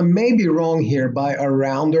I may be wrong here by a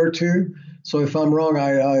round or two. So if I'm wrong,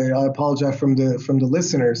 I apologize from the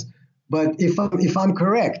listeners. But if I'm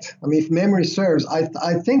correct, I mean, if memory serves,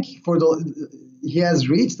 I think he has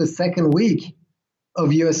reached the second week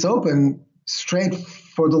of U.S. Open straight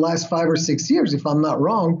for the last 5 or 6 years. If I'm not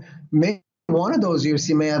wrong, maybe one of those years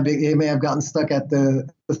he may have gotten stuck at the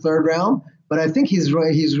 3rd round, but I think he's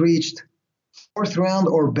reached 4th round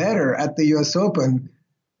or better at the U.S. Open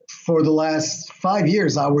for the last 5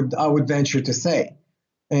 years. I would venture to say,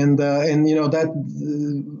 and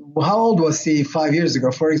how old was he 5 years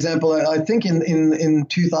ago? For example, I think in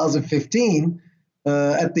 2015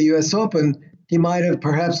 at the U.S. Open he might have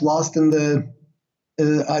perhaps lost in the.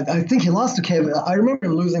 I think he lost to Kevin. I remember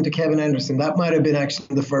him losing to Kevin Anderson. That might have been actually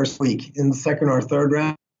in the first week, in the 2nd or 3rd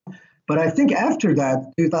round. But I think after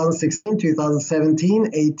that, 2016, 2017,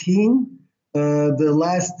 18, the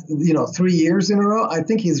last 3 years in a row, I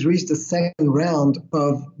think he's reached the 2nd round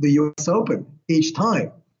of the U.S. Open each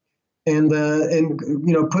time. And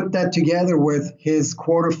put that together with his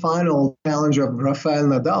quarterfinal challenge of Rafael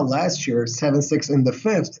Nadal last year, 7-6 in the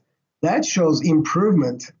 5th. That shows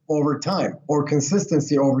improvement over time or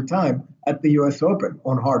consistency over time at the U.S. Open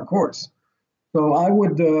on hard courts. So I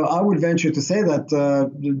would venture to say that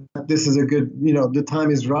this is a good, the time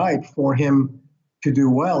is right for him to do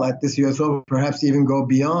well at this U.S. Open, perhaps even go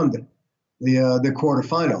beyond the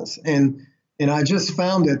quarterfinals. And I just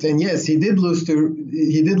found it. And yes, he did lose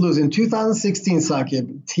in 2016.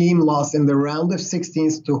 Sakib Thiem lost in the round of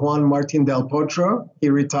 16 to Juan Martín del Potro. He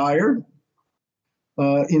retired.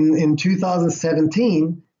 In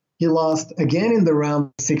 2017, he lost again in the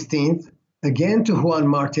round of 16th, again to Juan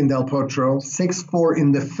Martín del Potro, 6-4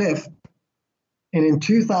 in the 5th. And in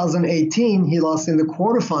 2018, he lost in the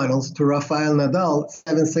quarterfinals to Rafael Nadal,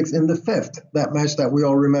 7-6 in the 5th, that match that we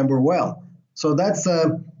all remember well. So that's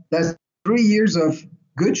 3 years of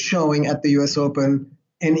good showing at the U.S. Open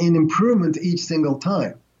and in improvement each single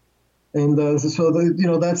time. And there's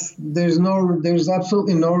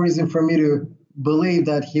absolutely no reason for me to believe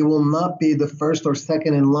that he will not be the first or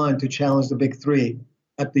second in line to challenge the big three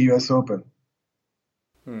at the U.S. Open.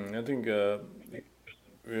 I think that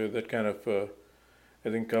kind of I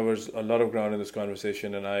think covers a lot of ground in this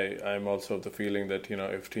conversation, and I'm also of the feeling that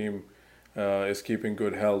if team is keeping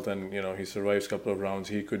good health and he survives a couple of rounds,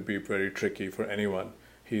 he could be very tricky for anyone.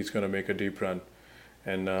 He's going to make a deep run,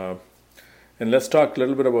 and let's talk a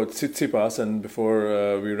little bit about Tsitsipas, and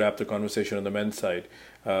before we wrap the conversation on the men's side,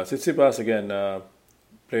 Tsitsipas again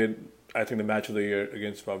played I think the match of the year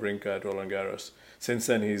against Wawrinka at Roland Garros. Since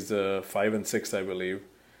then he's 5-6, I believe.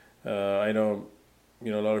 I know a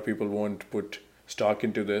lot of people won't put stock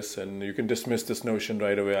into this, and you can dismiss this notion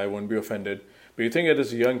right away. I won't be offended. But you think at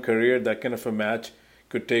his young career, that kind of a match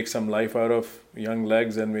could take some life out of young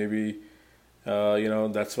legs, and maybe,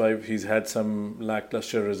 that's why he's had some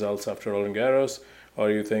lackluster results after Roland Garros?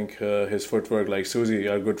 Or you think his footwork, like Susie,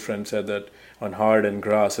 our good friend, said that on hard and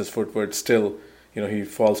grass, his footwork still, he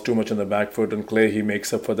falls too much on the back foot. On clay, he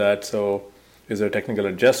makes up for that. So is there a technical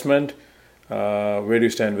adjustment? Where do you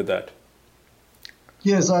stand with that?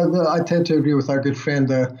 Yes, I tend to agree with our good friend.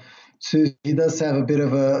 So he does have a bit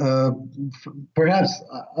of perhaps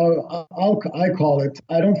I call it.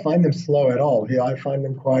 I don't find them slow at all. I find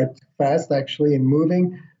them quite fast actually in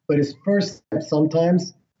moving. But his first step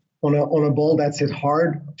sometimes on a ball that's hit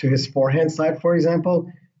hard to his forehand side, for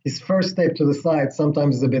example, his first step to the side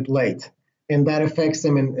sometimes is a bit late, and that affects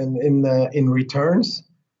him in returns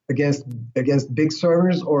against big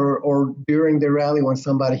servers or during the rally when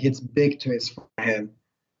somebody hits big to his forehand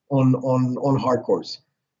on hard courts.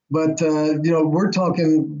 But we're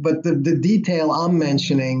talking. But the detail I'm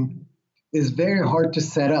mentioning is very hard to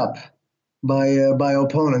set up by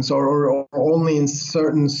opponents, or only in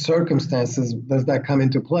certain circumstances does that come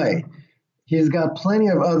into play. He's got plenty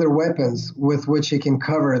of other weapons with which he can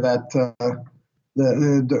cover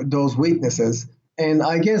those weaknesses, and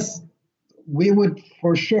I guess we would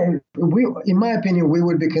for sure. In my opinion, we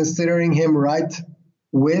would be considering him right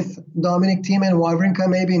with Dominic Thiem and Wawrinka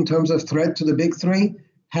maybe in terms of threat to the big three,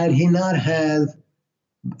 had he not had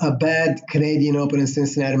a bad Canadian Open and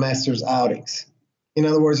Cincinnati Masters outings. In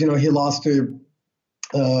other words, he lost to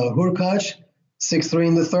Hurkacz 6-3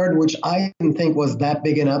 in the third, which I didn't think was that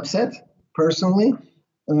big an upset personally.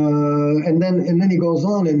 And then he goes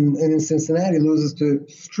on and in Cincinnati loses to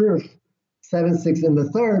Struff 7-6 in the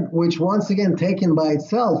third, which once again taken by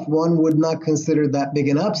itself, one would not consider that big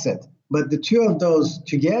an upset. But the two of those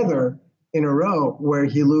together in a row, where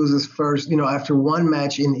he loses first, after one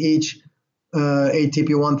match in each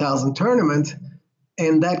ATP 1000 tournament,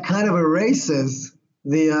 and that kind of erases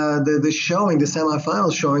the showing, the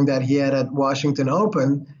semifinal showing that he had at Washington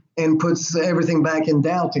Open, and puts everything back in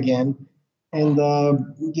doubt again. And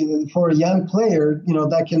for a young player,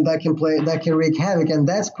 that can wreak havoc, and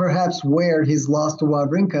that's perhaps where his loss to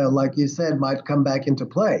Wawrinka, like you said, might come back into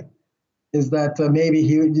play. Is that maybe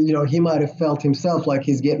he might have felt himself like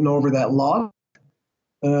he's getting over that loss,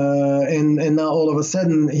 and now all of a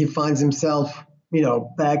sudden he finds himself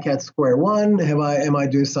back at square one. Am I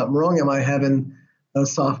doing something wrong? Am I having a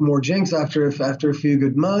sophomore jinx after a few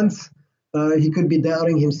good months? He could be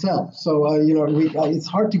doubting himself. So it's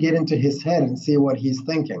hard to get into his head and see what he's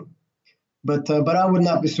thinking. But I would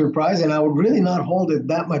not be surprised, and I would really not hold it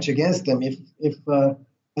that much against him if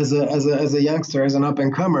as a youngster, as an up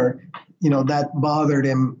and comer, that bothered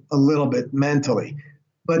him a little bit mentally.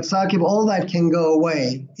 But Saqib, all that can go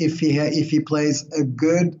away if he plays a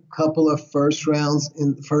good couple of first two rounds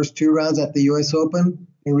at the U.S. Open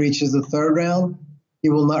and reaches the third round. He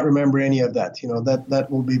will not remember any of that.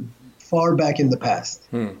 That will be far back in the past.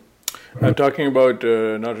 Talking about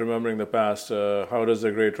not remembering the past, how does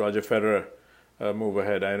the great Roger Federer move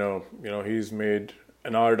ahead? I know he's made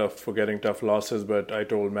an art of forgetting tough losses, but I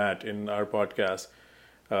told Matt in our podcast,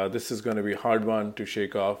 this is going to be a hard one to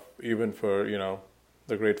shake off, even for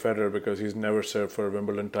the great Federer, because he's never served for a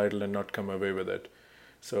Wimbledon title and not come away with it.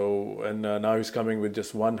 So now he's coming with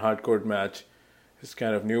just one hardcourt match. It's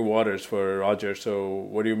kind of new waters for Roger. So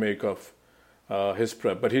what do you make of his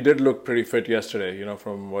prep? But he did look pretty fit yesterday,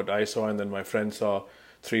 from what I saw, and then my friend saw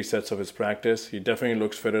 3 sets of his practice. He definitely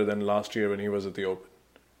looks fitter than last year when he was at the Open.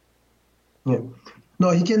 Yeah. No,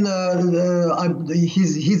 he can.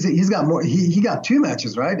 He's got more. He got 2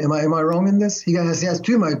 matches, right? Am I wrong in this? He has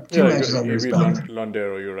two matches under his belt.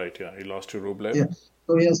 Londero, you're right. Yeah, he lost to Rublev. Yeah.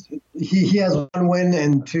 So he has 1 win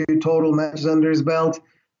and 2 total matches under his belt.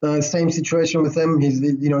 Same situation with him.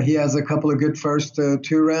 He has a couple of good first 2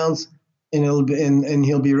 rounds, and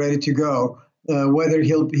he'll be ready to go. Whether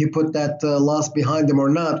he put that loss behind him or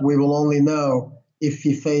not, we will only know if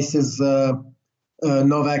he faces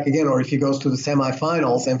Novak again, or if he goes to the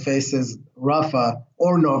semifinals and faces Rafa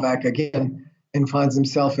or Novak again and finds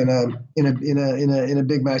himself in a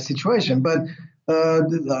big match situation. But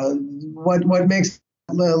what makes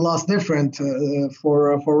the loss different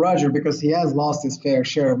for Roger, because he has lost his fair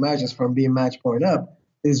share of matches from being match point up,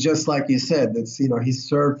 is just like you said. It's he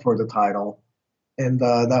served for the title, and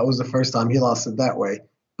that was the first time he lost it that way.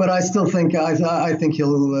 But I still think I think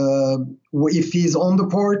he'll if he's on the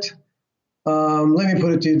court. Let me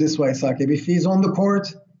put it to you this way, Sakib. If he's on the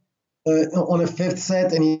court on a fifth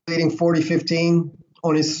set and he's leading 40-15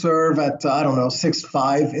 on his serve at, I don't know,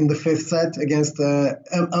 6-5 in the fifth set against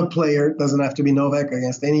a player, doesn't have to be Novak,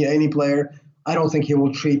 against any player, I don't think he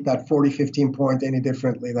will treat that 40-15 point any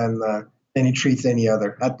differently than he treats any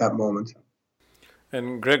other at that moment.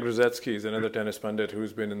 And Greg Rosetsky is another tennis pundit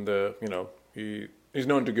who's been in the, he's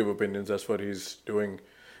known to give opinions. That's what he's doing.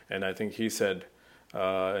 And I think he said,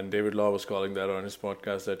 and David Law was calling that on his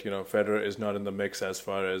podcast, that Federer is not in the mix as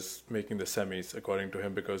far as making the semis, according to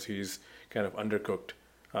him, because he's kind of undercooked.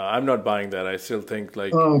 I'm not buying that. I still think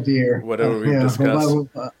oh dear, whatever we've discussed.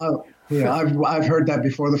 I've heard that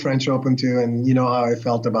before the French Open too, and you know how I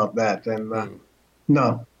felt about that. And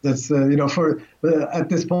no, that's for at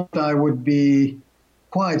this point I would be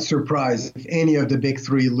quite surprised if any of the big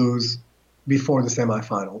three lose before the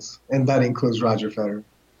semifinals, and that includes Roger Federer.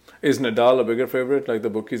 Is Nadal a bigger favorite, like the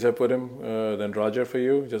bookies have put him, than Roger for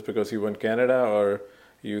you, just because he won Canada, or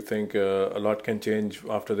you think a lot can change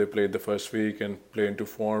after they played the first week and play into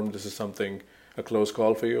form? This is a close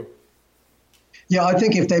call for you? Yeah, I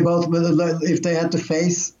think if they had to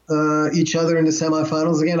face each other in the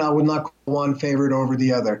semifinals again, I would not call one favorite over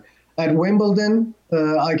the other. At Wimbledon,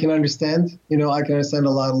 I can understand. I can understand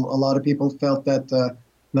a lot of people felt that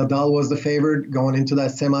Nadal was the favorite going into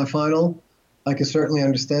that semifinal. I can certainly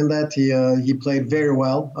understand that. He played very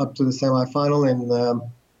well up to the semifinal,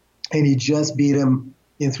 and he just beat him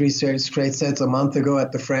in 3 straight sets a month ago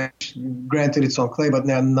at the French. Granted, it's on clay, but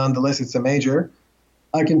nonetheless, it's a major.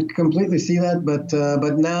 I can completely see that,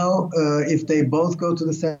 but now if they both go to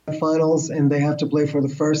the semifinals and they have to play for the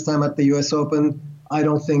first time at the U.S. Open, I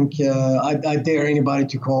don't think I dare anybody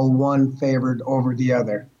to call one favorite over the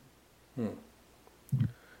other.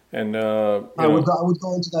 And I would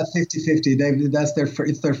go into that 50-50.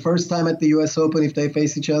 It's their first time at the U.S. Open. If they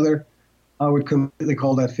face each other, I would completely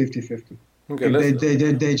call that 50-50. Okay,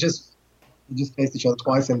 they just faced each other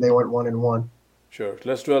twice and they went 1-1. Sure.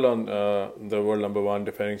 Let's dwell on the world number one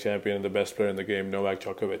defending champion and the best player in the game, Novak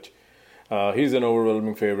Djokovic. He's an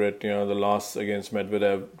overwhelming favorite. The loss against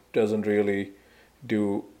Medvedev doesn't really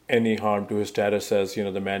do any harm to his status as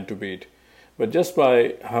the man to beat. But just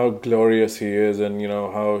by how glorious he is and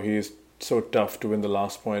how he's so tough to win the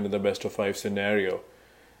last point in the best of 5 scenario,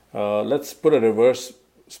 let's put a reverse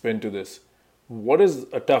spin to this. What is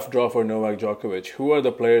a tough draw for Novak Djokovic? Who are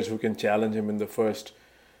the players who can challenge him in the first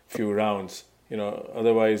few rounds?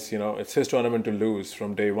 Otherwise, it's his tournament to lose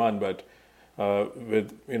from day one. But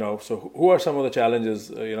so who are some of the challenges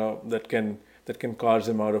that can cause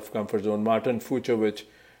him out of comfort zone? Martin Fucsovics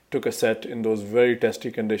took a set in those very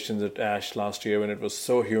testy conditions at Ashe last year when it was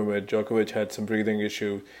so humid. Djokovic had some breathing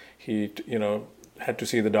issue. He, had to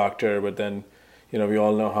see the doctor, but then, we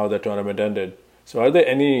all know how that tournament ended. So are there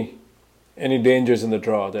any dangers in the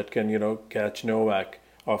draw that can, catch Novak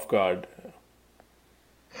off guard?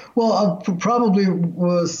 Well, probably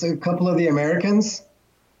was a couple of the Americans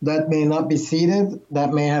that may not be seeded,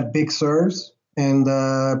 that may have big serves, and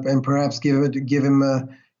perhaps give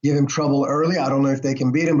him trouble early. I don't know if they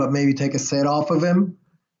can beat him, but maybe take a set off of him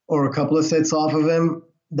or a couple of sets off of him.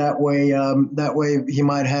 That way he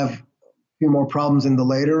might have a few more problems in the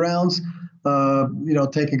later rounds.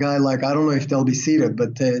 Take a guy like, I don't know if they'll be seeded,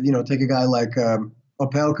 but take a guy like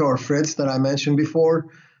Opelka or Fritz that I mentioned before.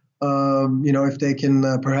 If they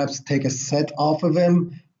can perhaps take a set off of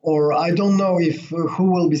him. Or I don't know who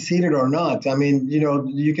will be seated or not. I mean,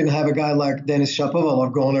 you can have a guy like Denis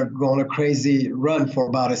Shapovalov go on a crazy run for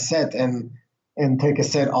about a set and take a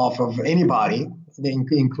set off of anybody,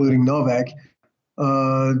 including Novak.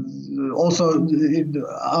 Also,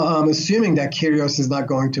 I'm assuming that Kyrgios is not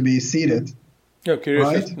going to be seated. Yeah,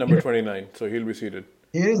 Kyrgios is number 29, so he'll be seated.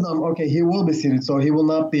 He is okay. He will be seated, so he will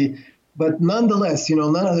not be. But nonetheless,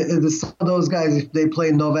 none of those guys, if they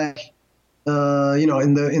play Novak,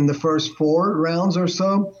 in the first 4 rounds or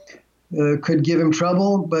so, could give him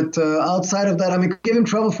trouble. But outside of that, could give him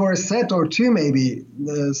trouble for a set or 2 maybe,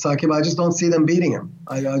 Sakib. I just don't see them beating him.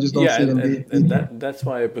 I just don't see them beating him. And that's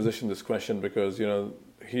why I positioned this question, because,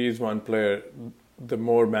 he's one player, the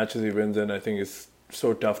more matches he wins, and I think it's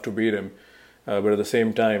so tough to beat him. But at the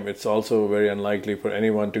same time, it's also very unlikely for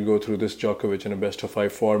anyone to go through this Djokovic in a best of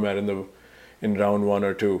five format in round one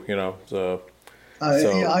or two. Yeah,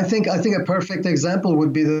 I think a perfect example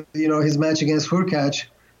would be his match against Hurkacz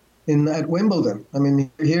at Wimbledon. I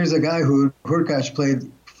mean, here's a guy who Hurkacz played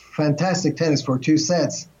fantastic tennis for 2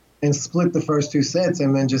 sets and split the first 2 sets,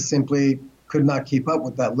 and then just simply could not keep up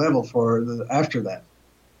with that level after that.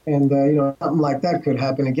 And something like that could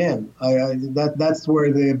happen again. That's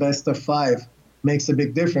where the best of five makes a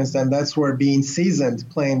big difference, and that's where being seasoned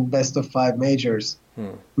playing best of five majors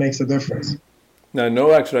makes a difference. Now,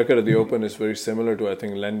 Novak's record at the Open is very similar to, I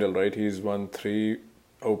think, Lendl, right? He's won 3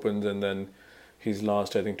 Opens, and then he's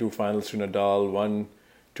lost, I think, 2 finals to Nadal, 1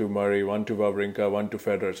 to Murray, 1 to Wawrinka, 1 to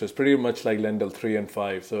Federer. So it's pretty much like Lendl 3 and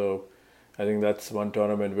 5. So I think that's one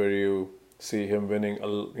tournament where you see him winning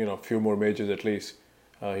a few more majors at least.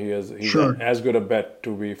 He's Sure. as good a bet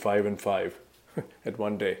to be 5 and 5 at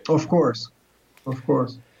one day. Of course. All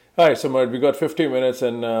right, so Mert, we got 50 minutes,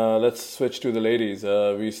 and let's switch to the ladies.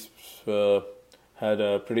 We had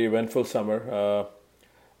a pretty eventful summer.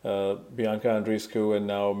 Bianca Andreescu and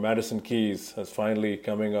now Madison Keys is finally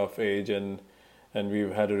coming of age, and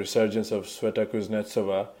we've had a resurgence of Sveta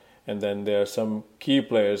Kuznetsova. And then there are some key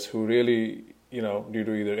players who really, due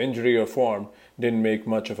to either injury or form, didn't make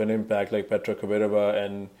much of an impact, like Petra Kvitova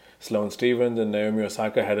and Sloane Stephens, and Naomi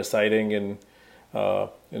Osaka had a sighting in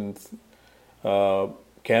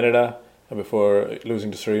Canada before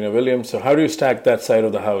losing to Serena Williams. So how do you stack that side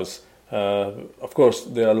of the house? Of course,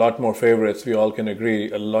 there are a lot more favorites. We all can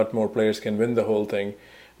agree. A lot more players can win the whole thing.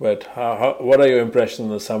 But what are your impressions in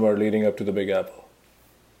the summer leading up to the Big Apple?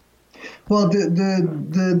 Well, the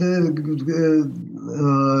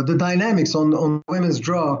dynamics on women's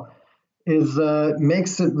draw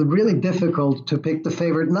makes it really difficult to pick the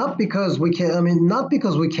favorite. Not because we cannot,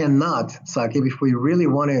 Saqib. If we really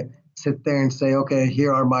want to sit there and say, okay,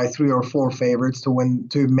 here are my 3 or 4 favorites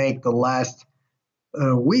to make the last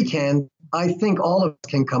weekend, I think all of us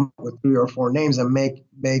can come up with 3 or 4 names and make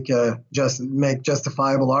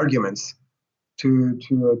justifiable arguments to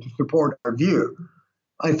support our view.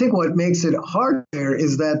 I think what makes it hard there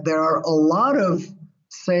is that there are a lot of,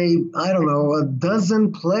 say, I don't know, a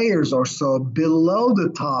dozen players or so below the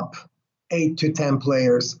top 8 to 10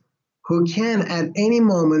 players who can at any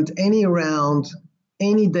moment, any round,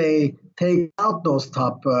 any day take out those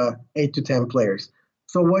top 8 to 10 players.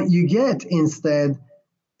 So what you get instead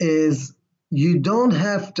is you don't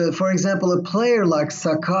have to, for example, a player like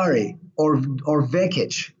Sakkari or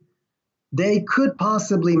Vekic, they could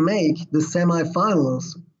possibly make the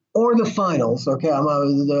semifinals or the finals. Okay,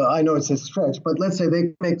 I know it's a stretch, but let's say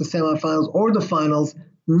they make the semifinals or the finals,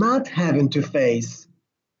 not having to face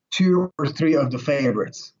 2 or 3 of the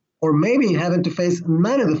favorites, or maybe having to face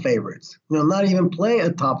none of the favorites. Not even play a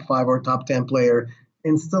top 5 or top 10 player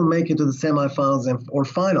and still make it to the semifinals or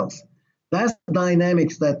finals. That's the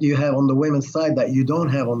dynamics that you have on the women's side that you don't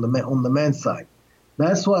have on the men's side.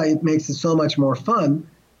 That's why it makes it so much more fun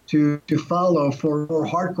to follow for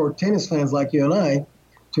hardcore tennis fans like you and I,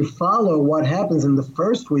 to follow what happens in the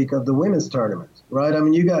first week of the women's tournament, right? I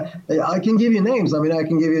mean, I can give you names. I mean, I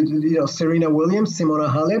can give you, Serena Williams, Simona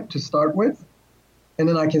Halep to start with. And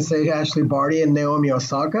then I can say Ashley Barty and Naomi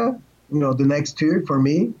Osaka, the next 2 for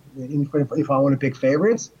me, if I want to pick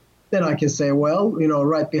favorites. Then I can say, well,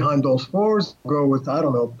 right behind those 4s, go with, I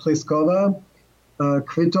don't know, Pliskova,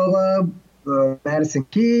 Kvitova, Madison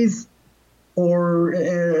Keys,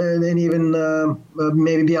 and even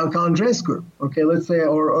maybe Bianca Andreescu. Okay, let's say,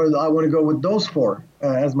 or I want to go with those 4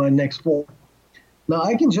 as my next 4. Now,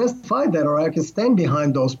 I can justify that, or I can stand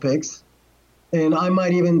behind those picks, and I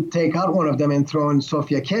might even take out one of them and throw in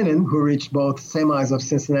Sofia Kenin, who reached both semis of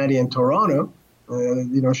Cincinnati and Toronto.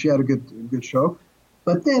 She had a good show.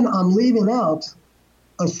 But then I'm leaving out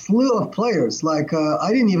a slew of players. Like,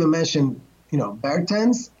 I didn't even mention,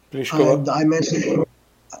 Bertens. I mentioned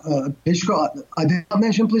Pliskova. I did not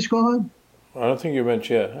mention Pliskova? I don't think you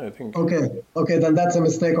mentioned, I think. Okay, then that's a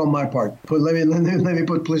mistake on my part. Let me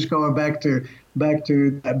put Pliskova back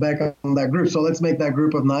on that group. So let's make that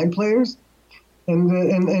group of 9 players.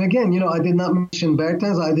 And again, I did not mention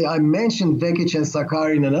Bertens. I mentioned Vekic and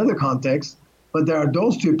Sakkari in another context, but there are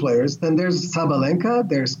those 2 players. Then there's Sabalenka,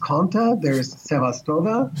 there's Konta, there's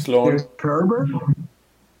Sevastova, there's Kerber.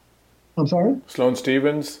 I'm sorry? Sloane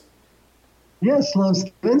Stephens. Yes, Sloane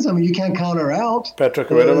Stephens. I mean, you can't count her out. Petra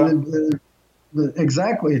Kvitova.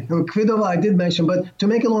 Exactly. Kvitova I did mention, but to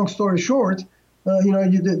make a long story short, there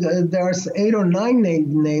are 8 or 9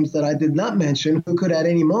 names that I did not mention who could at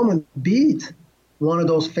any moment beat one of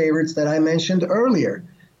those favorites that I mentioned earlier.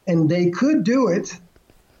 And they could do it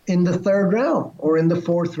in the 3rd round or in the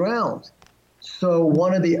 4th round. So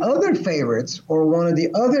one of the other favorites or one of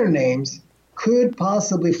the other names could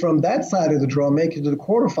possibly, from that side of the draw, make it to the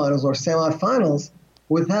quarterfinals or semifinals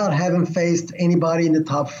without having faced anybody in the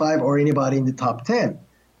top five or anybody in the top 10.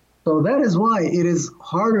 So that is why it is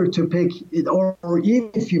harder to pick it, or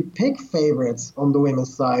even if you pick favorites on the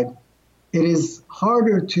women's side, it is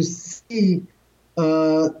harder to see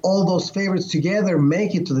all those favorites together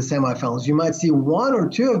make it to the semifinals. You might see one or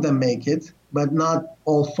two of them make it, but not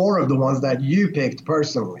all four of the ones that you picked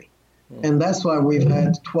personally. And that's why we've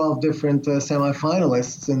had 12 different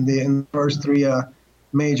semifinalists in the first three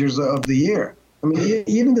majors of the year. I mean,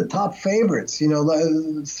 even the top favorites, like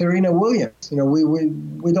Serena Williams,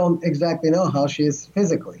 we don't exactly know how she is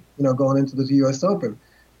physically, going into the U.S. Open.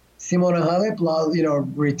 Simona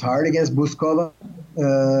Halep, retired against Buskova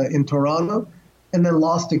in Toronto, and then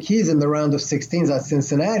lost to Keys in the round of 16s at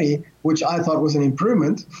Cincinnati, which I thought was an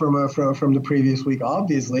improvement from the previous week,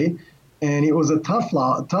 obviously. And it was a tough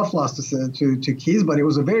loss to Keys, but it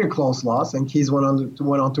was a very close loss, and Keys went on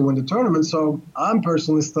to win the tournament. So I'm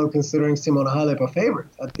personally still considering Simona Halep a favorite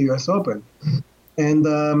at the U.S. Open. And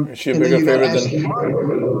is she a bigger favorite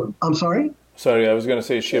than? I'm sorry. Sorry, I was going to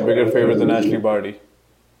say, is she a bigger favorite than Ashley Barty?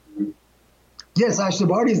 Yes, Ashley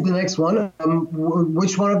Barty is the next one.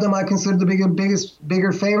 Which one of them I consider the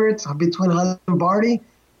bigger favorite between Halep and Barty?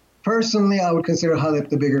 Personally, I would consider Halep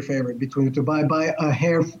the bigger favorite between the two by a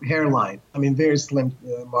hairline. I mean, very slim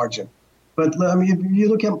margin. But I mean, if you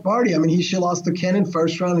look at Barty, I mean, she lost to Kenin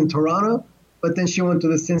first round in Toronto, but then she went to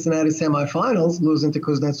the Cincinnati semifinals, losing to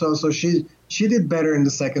Kuznetsov. So she did better in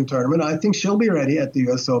the second tournament. I think she'll be ready at the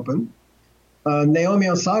U.S. Open. Naomi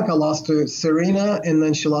Osaka lost to Serena, and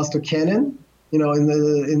then she lost to Kenin.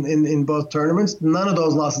 In both tournaments. None of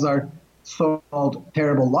those losses are so-called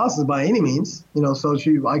terrible losses by any means. So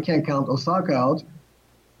I can't count Osaka out.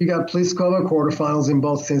 You got Pliskova quarterfinals in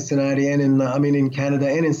both Cincinnati and in Canada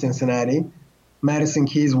and in Cincinnati. Madison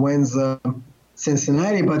Keys wins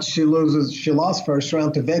Cincinnati, but she lost first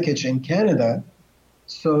round to Vekic in Canada.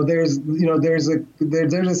 So there's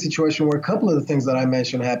a situation where a couple of the things that I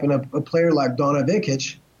mentioned happen. A player like Donna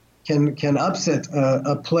Vekic can upset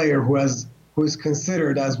a player who is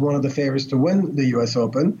considered as one of the favorites to win the U.S.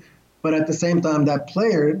 Open. But at the same time, that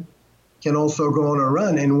player can also go on a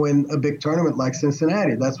run and win a big tournament like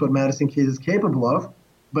Cincinnati. That's what Madison Keys is capable of.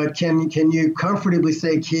 But can you comfortably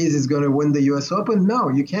say Keys is going to win the U.S. Open? No,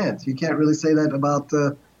 you can't. You can't really say that about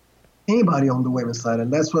anybody on the women's side,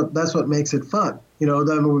 and that's what makes it fun.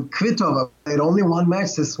 With Kvitova played only one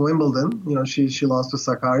match this Wimbledon. She lost to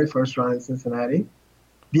Sakkari first round in Cincinnati.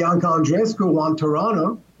 Bianca Andreescu won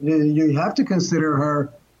Toronto. You have to consider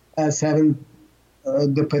her as having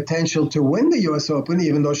the potential to win the U.S. Open,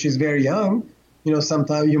 even though she's very young.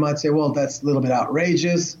 Sometimes you might say, well, that's a little bit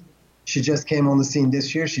outrageous. She just came on the scene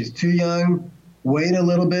this year. She's too young. Wait a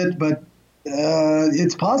little bit, but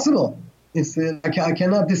it's possible. I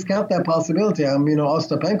cannot discount that possibility.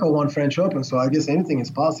 Ostapenko won French Open, so I guess anything is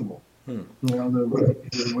possible.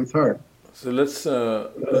 With her. So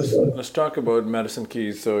let's talk about Madison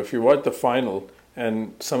Keys. So if you watch the final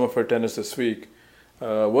and some of her tennis this week,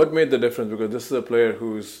 what made the difference? Because this is a player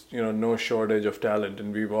who's no shortage of talent,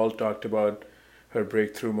 and we've all talked about her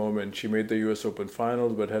breakthrough moment. She made the U.S. Open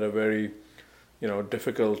finals, but had a very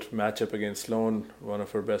difficult matchup against Sloane, one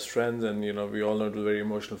of her best friends, and we all know it was a very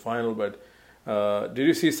emotional final. But did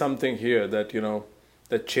you see something here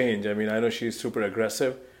that changed? I mean, I know she's super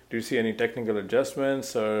aggressive. Do you see any technical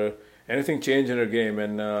adjustments or anything change in her game?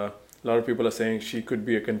 And a lot of people are saying she could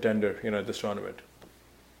be a contender, at this tournament.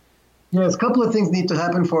 Yes, a couple of things need to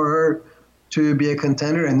happen for her to be a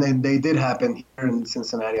contender, and then they did happen here in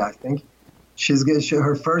Cincinnati. I think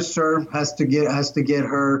her first serve has to get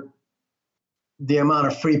her the amount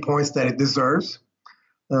of free points that it deserves,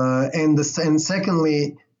 and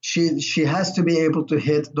secondly, she has to be able to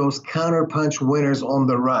hit those counterpunch winners on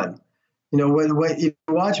the run. When you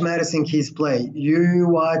watch Madison Keys play, you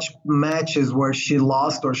watch matches where she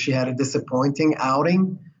lost or she had a disappointing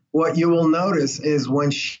outing. What you will notice is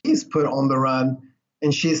when she's put on the run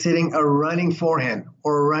and she's hitting a running forehand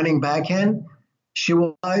or a running backhand, she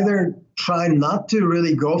will either try not to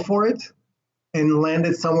really go for it and land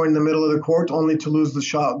it somewhere in the middle of the court only to lose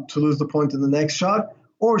the point in the next shot,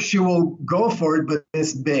 or she will go for it but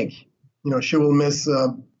miss big. She will miss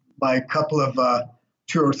by a couple of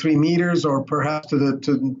 2 or 3 meters, or perhaps not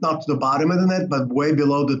to the bottom of the net, but way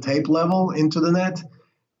below the tape level into the net.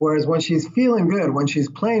 Whereas when she's feeling good, when she's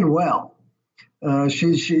playing well,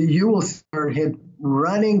 you will see her hit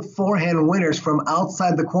running forehand winners from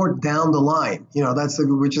outside the court down the line.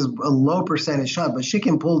 Which is a low percentage shot, but she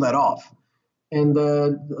can pull that off. And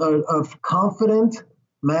a confident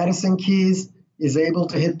Madison Keys is able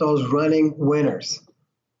to hit those running winners.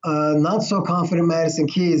 Not so confident Madison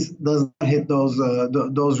Keys does not hit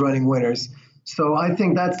those running winners. So I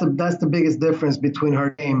think that's the biggest difference between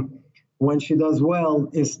her game. When she does well,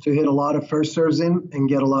 is to hit a lot of first serves in and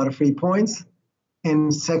get a lot of free points.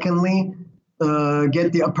 And secondly,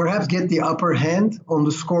 get the upper hand on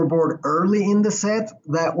the scoreboard early in the set.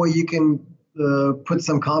 That way you can put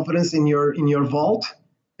some confidence in your vault,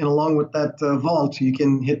 and along with that vault, you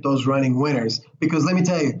can hit those running winners. Because let me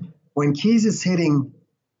tell you, when Keys is hitting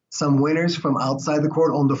some winners from outside the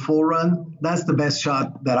court on the full run, that's the best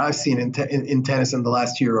shot that I've seen in tennis in the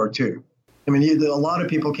last year or two. I mean, a lot of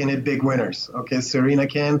people can hit big winners. Okay, Serena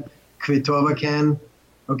can, Kvitova can.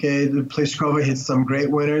 Okay, Pliskova hits some great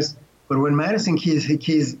winners. But when Madison Keys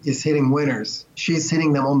is hitting winners, she's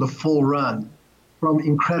hitting them on the full run from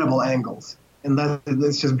incredible angles. And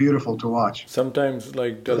that's just beautiful to watch. Sometimes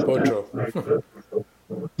like Del Potro.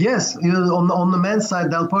 Yes, on the men's side,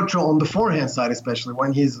 Del Potro on the forehand side, especially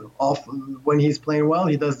when he's playing well,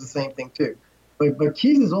 he does the same thing too. But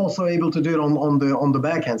Keys is also able to do it on the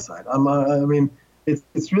backhand side. I mean,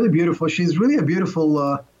 it's really beautiful. She's really a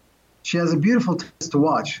beautiful. She has a beautiful tennis to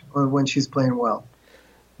watch when she's playing well.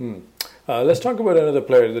 Let's talk about another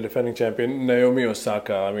player, the defending champion, Naomi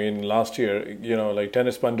Osaka. I mean, last year, like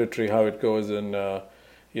tennis punditry, how it goes, and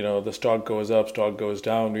the stock goes up, stock goes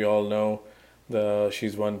down. We all know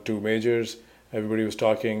she's won 2 majors. Everybody was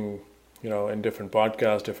talking, in different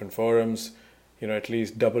podcasts, different forums, at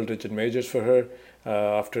least double-digit majors for her.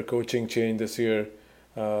 After coaching change this year,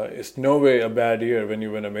 it's no way a bad year when you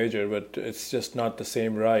win a major, but it's just not the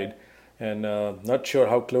same ride. And not sure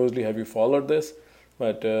how closely have you followed this,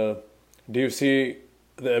 but do you see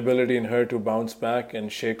the ability in her to bounce back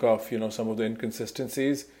and shake off, some of the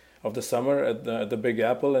inconsistencies of the summer at the Big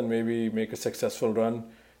Apple and maybe make a successful run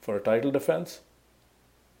for a title defense?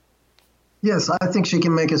 Yes, I think she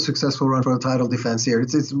can make a successful run for a title defense here.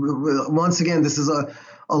 It's once again, this is a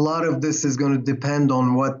lot of this is going to depend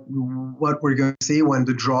on what we're going to see when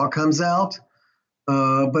the draw comes out.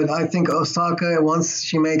 But I think Osaka, once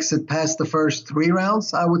she makes it past the first 3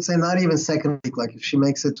 rounds, I would say not even second week, like if she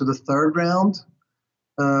makes it to the 3rd round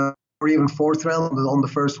or even 4th round on the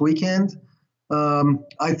first weekend,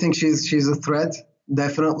 I think she's a threat.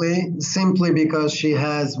 Definitely, simply because she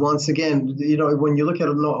has, once again, when you look at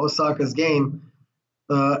Osaka's game,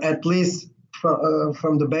 at least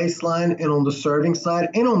from the baseline and on the serving side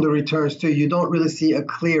and on the returns too, you don't really see a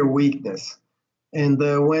clear weakness. And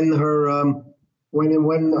when her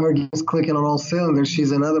game's clicking on all cylinders,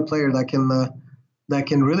 she's another player that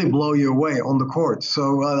can really blow you away on the court.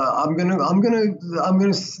 So I'm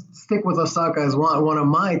gonna stick with Osaka as one of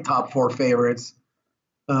my top 4 favorites.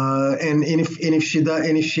 And if she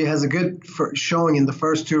has a good showing in the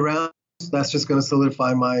first 2 rounds, that's just going to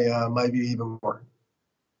solidify my view even more.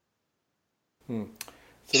 So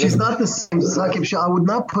she's not the same Sakib. I would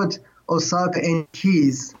not put Osaka and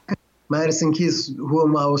Keys, Madison Keys,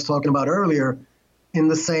 whom I was talking about earlier, in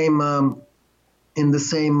the same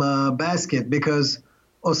basket, because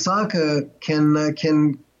Osaka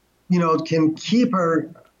can keep her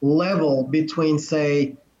level between,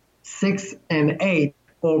 say, 6 and 8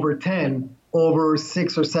 over 10 over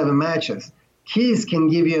 6 or 7 matches. Keys can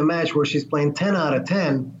give you a match where she's playing 10 out of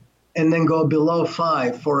 10 and then go below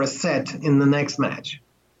 5 for a set in the next match.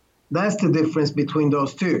 That's the difference between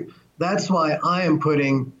those two. That's why I am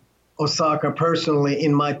putting Osaka personally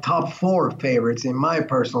in my top 4 favorites, in my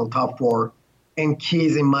personal top 4, and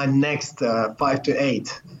Keys in my next 5 to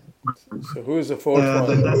 8. So who's the 4th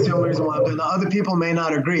one? That's the only reason why. Other people may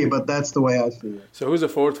not agree, but that's the way I see it. So who's the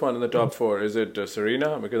 4th one in the top 4? Is it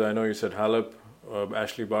Serena? Because I know you said Halep,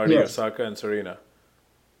 Ashley Barty, yes. Osaka, and Serena.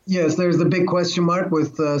 Yes, there's the big question mark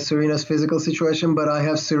with Serena's physical situation, but I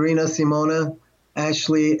have Serena, Simona,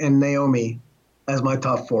 Ashley, and Naomi as my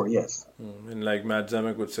top 4, yes. And like Matt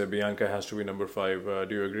Zemek would say, Bianca has to be number 5.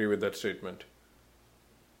 Do you agree with that statement?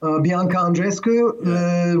 Bianca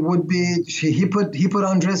Andreescu would be. He put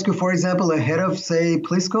Andreescu, for example, ahead of, say,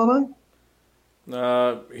 Pliskova.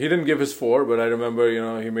 He didn't give his 4, but I remember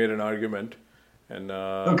he made an argument. And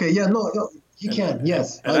okay, yeah, no, he can,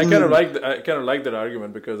 yes. And I kind of like that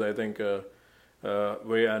argument, because I think way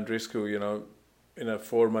Andreescu, in a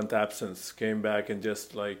 4-month absence, came back and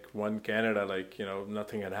just won Canada,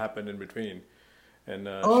 nothing had happened in between. And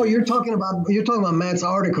you're talking about Matt's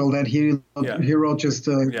article that he wrote just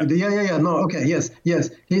no, okay, yes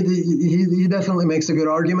he definitely makes a good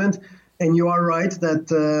argument, and you are right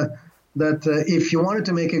that if you wanted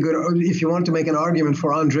to make an argument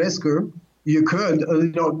for Andreescu, you could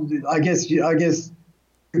I guess you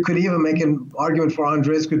could even make an argument for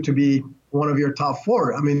Andreescu to be one of your top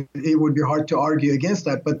four. I mean, it would be hard to argue against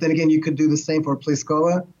that. But then again, you could do the same for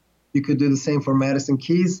Pliskova. You could do the same for Madison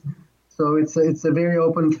Keys. So it's a very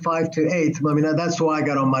open 5-8. I mean, that's why I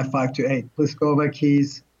got on my 5-8. Pliskova,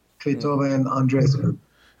 Keys, Kvitova, and Andreescu.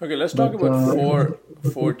 Okay, let's talk about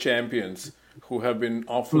four champions who have been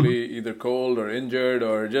awfully either cold or injured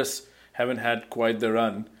or just haven't had quite the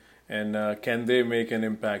run. And can they make an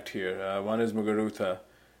impact here? One is Muguruza,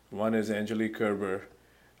 one is Angelique Kerber,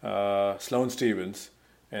 Sloane Stephens,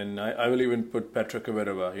 and I will even put Petra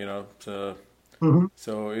Kvitova.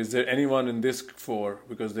 So is there anyone in this four,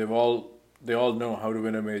 because they all know how to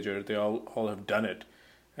win a major, they all have done it,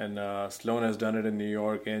 and Sloane has done it in New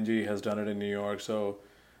York, Angie has done it in New York. So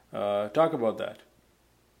talk about that.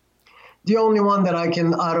 The only one that I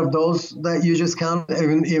can, out of those that you just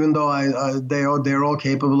counted, even though they're all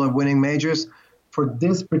capable of winning majors, for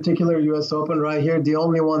this particular U.S. Open right here, the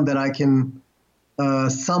only one that I can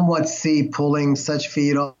somewhat see pulling such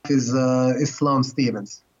feet off is Sloane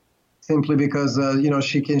Stephens, simply because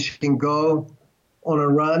she can go on a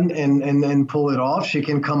run and pull it off. She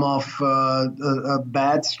can come off a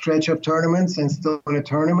bad stretch of tournaments and still win a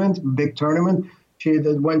tournament, big tournament.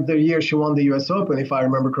 The year she won the U.S. Open, if I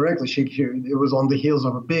remember correctly, it was on the heels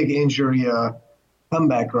of a big injury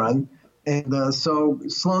comeback run. And so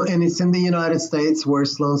Sloane, and it's in the United States where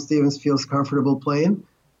Sloane Stephens feels comfortable playing.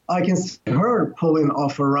 I can see her pulling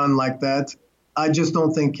off a run like that. I just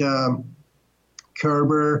don't think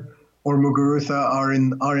Kerber or Muguruza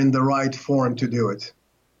are in the right form to do it.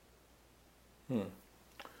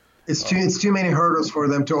 It's too many hurdles for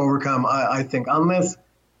them to overcome, I think, unless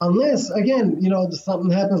again, something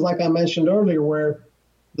happens like I mentioned earlier, where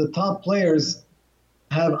the top players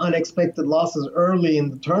have unexpected losses early in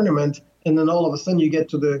the tournament, and then all of a sudden you get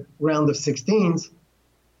to the round of 16s,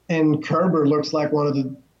 and Kerber looks like one of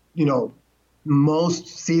the most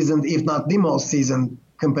seasoned, if not the most seasoned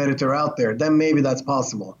competitor out there. Then maybe that's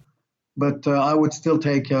possible. But I would still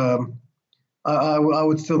take I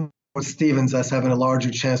would still put Stephens as having a larger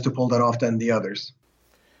chance to pull that off than the others.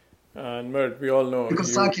 And Mert, we all know because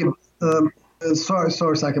Sakib, sorry,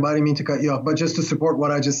 Sakib, I didn't mean to cut you off, but just to support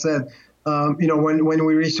what I just said, when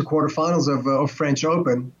we reached the quarterfinals of French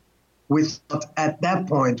Open, at that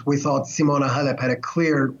point we thought Simona Halep had a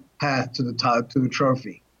clear path to the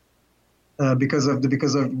trophy, because of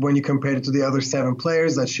when you compared it to the other 7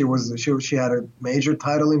 players, that she had a major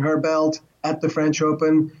title in her belt at the French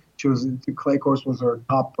Open. The clay course was her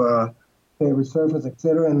top favorite surface,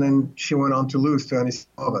 etc., and then she went on to lose to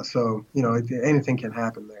Anisimova. So anything can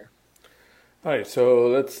happen there. All right, so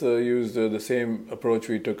let's use the same approach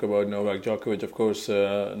we took about Novak Djokovic. Of course,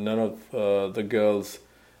 none of the girls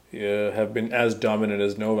have been as dominant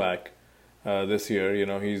as Novak this year.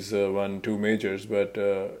 He's won 2 majors, but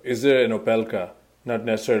is there an Opelka, not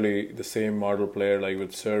necessarily the same model player like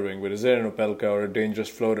with serving, but is there an Opelka or a dangerous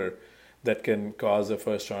floater that can cause a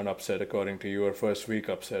first-round upset, according to you, or first-week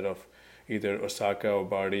upset of either Osaka or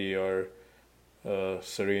Barty or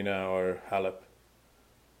Serena or Halep?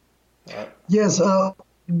 Yes.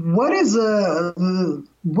 What is I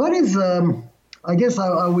guess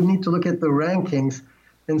I would need to look at the rankings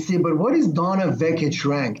and see, but what is Donna Vekic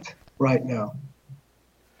ranked right now?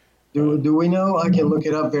 Do we know? I can look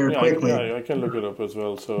it up very quickly. I can look it up as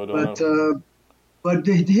well. So I don't know. But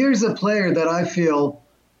here's a player that I feel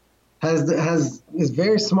is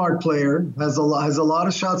very smart player, has a lot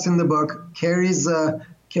of shots in the book, carries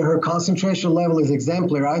her concentration level is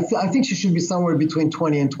exemplary. I think she should be somewhere between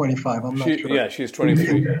 20 and 25. I'm not sure. Yeah, she's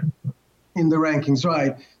 23 in the rankings,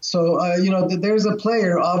 right? So there's a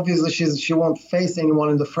player. Obviously, she won't face anyone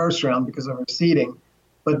in the first round because of her seeding,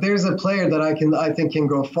 but there's a player that I think can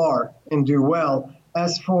go far and do well.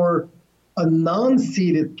 As for a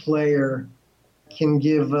non-seeded player, can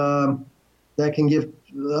give a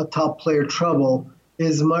top player trouble.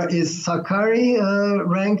 Is Sakkari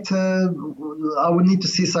ranked? I would need to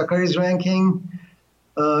see Sakkari's ranking.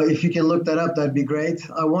 If you can look that up, that'd be great.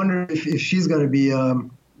 I wonder if she's going to be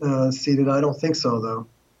seeded. I don't think so, though.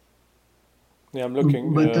 Yeah, I'm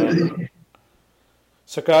looking. But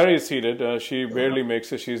Sakkari is seeded. She barely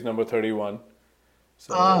makes it. She's number 31.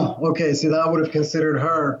 So, okay. So that would have considered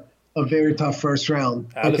her a very tough first round.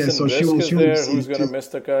 Alison okay, so Risk she will. Is there, who's going to miss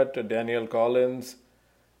the cut? Danielle Collins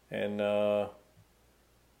and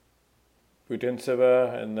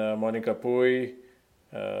Putintseva and Monica Pui,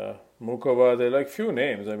 Mukova. They're like few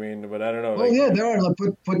names. I mean, but I don't know. Yeah, there are.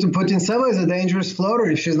 Putintseva is a dangerous floater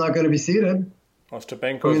if she's not going to be seeded.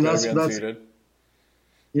 Ostapenko is going to be unseeded.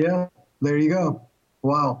 Yeah, there you go.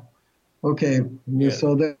 Wow. Okay,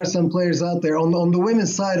 so there are some players out there on the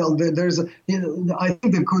women's side. I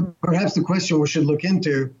think perhaps the question we should look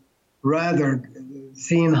into rather,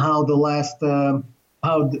 seeing how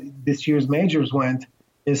this year's majors went,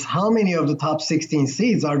 is how many of the top 16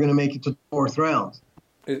 seeds are going to make it to the fourth round?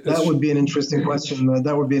 That would be an interesting question.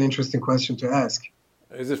 That would be an interesting question to ask.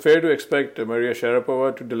 Is it fair to expect Maria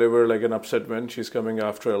Sharapova to deliver like an upset win? She's coming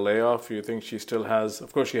after a layoff. You think she still has?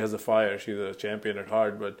 Of course, she has the fire. She's a champion at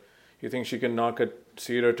heart, but you think she can knock a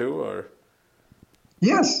seed or two? Or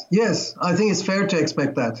yes, I think it's fair to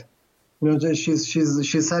expect that.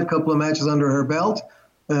 She's had a couple of matches under her belt.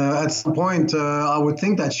 At some point, I would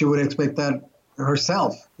think that she would expect that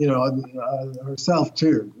herself. Herself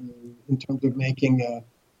too, in terms of making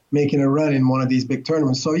a run in one of these big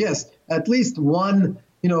tournaments. So yes, at least one.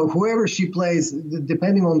 Whoever she plays,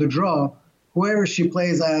 depending on the draw, whoever she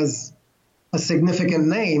plays as a significant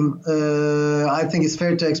name, I think it's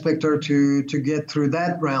fair to expect her to get through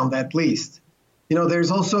that round at least.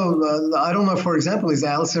 There's also, I don't know, for example, is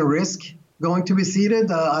Alison Risk going to be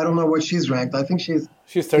seeded? I don't know what she's ranked. I think she's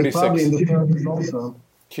 36. Probably in the 30s also.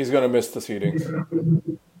 She's going to miss the seeding.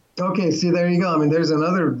 Okay, see, there you go. I mean, there's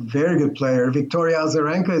another very good player. Victoria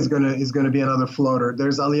Azarenka is going to be another floater.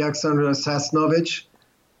 There's Alexandra Sasnovich.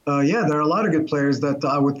 There are a lot of good players that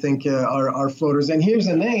I would think are floaters. And here's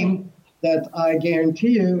a name that I guarantee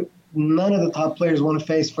you none of the top players want to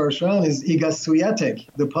face first round is Iga Swiatek,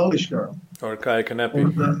 the Polish girl. Or Kai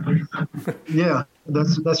Kanepi. Yeah,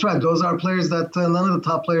 that's right. Those are players that none of the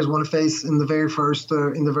top players want to face in the very first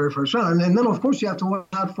round. And then, of course, you have to watch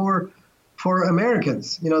out for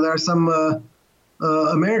Americans. There are some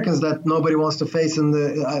Americans that nobody wants to face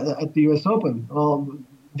at the U.S. Open.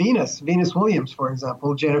 Venus Williams, for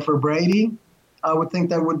example, Jennifer Brady. I would think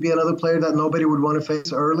that would be another player that nobody would want to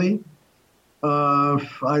face early.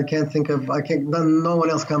 I can't think of. No one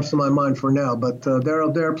else comes to my mind for now. But there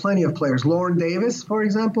are plenty of players. Lauren Davis, for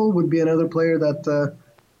example, would be another player that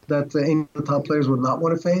any of the top players would not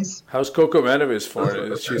want to face. How's Coco Manovis for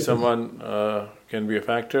it? Is she someone can be a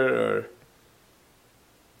factor or?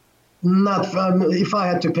 Not. If I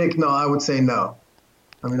had to pick, no, I would say no.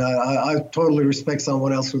 I mean, I totally respect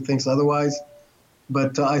someone else who thinks otherwise,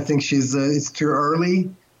 but I think it's too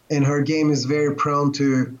early, and her game is very prone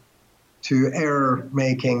to error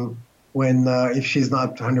making when if she's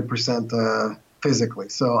not 100% physically.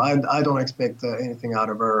 So I don't expect anything out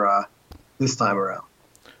of her this time around.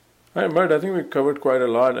 All right, Mert, I think we covered quite a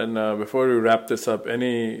lot. And before we wrap this up, have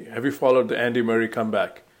you followed the Andy Murray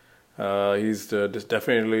comeback? He's just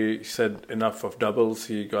definitely said enough of doubles.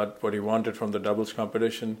 He got what he wanted from the doubles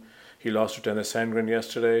competition. He lost to Tennys Sandgren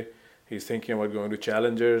yesterday. He's thinking about going to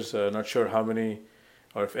challengers. Not sure how many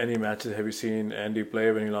or if any matches have you seen Andy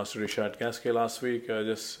play when he lost to Richard Gasquet last week.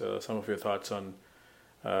 Just some of your thoughts on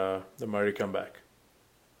the Murray comeback.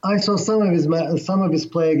 I saw some of his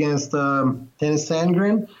play against Tennys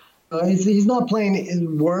Sandgren. He's not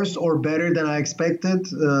playing worse or better than I expected.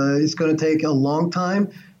 It's going to take a long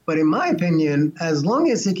time. But in my opinion, as long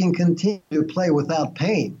as he can continue to play without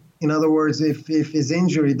pain, in other words, if his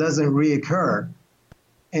injury doesn't reoccur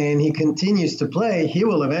and he continues to play, he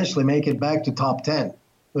will eventually make it back to top 10.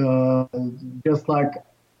 Just like,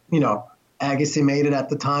 Agassi made it at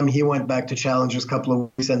the time. He went back to challengers a couple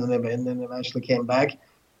of weeks and then eventually came back.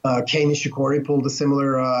 Kei Nishikori pulled a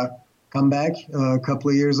similar comeback a couple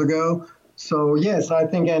of years ago. So, yes, I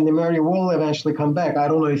think Andy Murray will eventually come back. I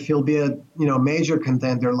don't know if he'll be a major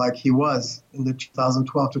contender like he was in the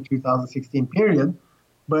 2012 to 2016 period.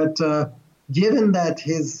 But given that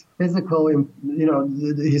his physical,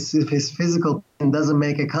 his physical doesn't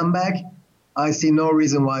make a comeback, I see no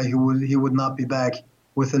reason why he would not be back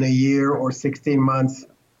within a year or 16 months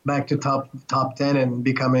back to top 10 and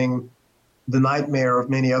becoming the nightmare of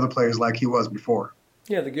many other players like he was before.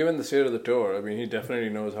 Yeah, given the state of the tour, I mean, he definitely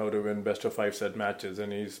knows how to win best of 5 set matches,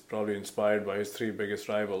 and he's probably inspired by his 3 biggest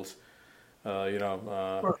rivals.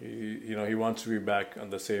 Sure. He wants to be back on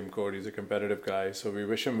the same court. He's a competitive guy, so we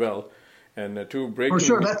wish him well. And to break for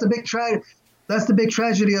sure, that's the big That's the big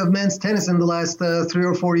tragedy of men's tennis in the last 3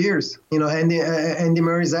 or 4 years. Andy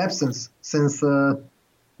Murray's absence, since it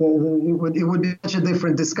would be such a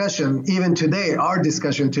different discussion. Even today, our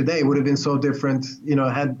discussion today would have been so different,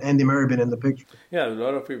 had Andy Murray been in the picture. Yeah, a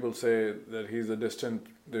lot of people say that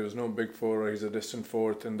there was no big four, or he's a distant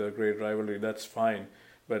fourth in the great rivalry. That's fine.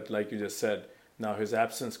 But like you just said, now his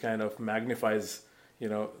absence kind of magnifies,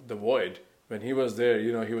 the void. When he was there,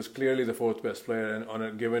 he was clearly the fourth best player, and on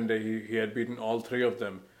a given day, he had beaten all 3 of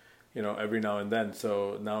them, every now and then.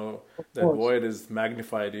 So now that void is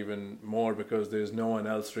magnified even more because there's no one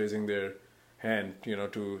else raising their hand,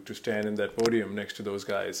 to stand in that podium next to those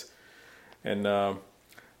guys. And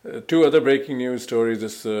 2 other breaking news stories.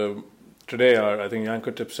 This today are, I think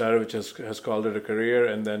Janko Tipsarevic has called it a career,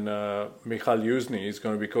 and then Michal Yuzny is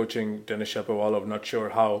going to be coaching Denis Shapovalov. Not sure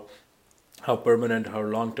how permanent, how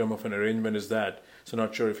long-term of an arrangement is that. So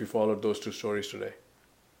not sure if you followed those two stories today.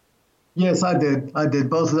 Yes, I did.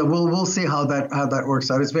 Both of them. We'll see how that works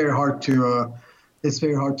out. It's very hard to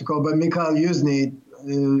call. But Mikhail Yuzny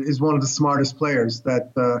is one of the smartest players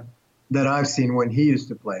that I've seen when he used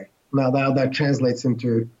to play. Now that translates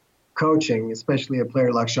into coaching, especially a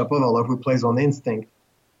player like Shapovalov who plays on instinct.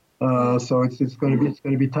 So it's going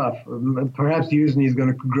to be tough. Perhaps Yuzny is going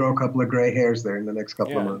to grow a couple of gray hairs there in the next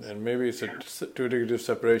couple of months. And maybe it's a 2 degrees of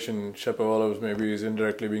separation. Shapovalov maybe is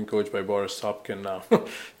indirectly being coached by Boris Sopkin now,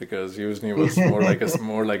 because Yuzny was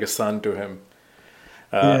more like a son to him.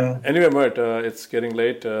 Anyway, Mert, it's getting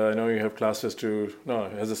late. I know you have classes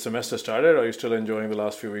has the semester started, or are you still enjoying the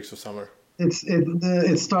last few weeks of summer?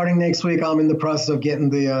 It's starting next week. I'm in the process of getting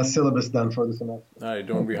the syllabus done for the semester. All right,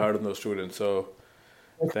 don't be hard on those students. So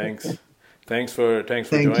thanks for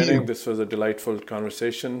joining. You. This was a delightful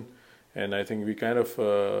conversation, and I think we kind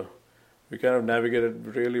of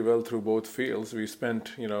navigated really well through both fields. We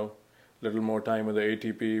spent a little more time with the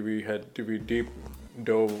ATP. We deep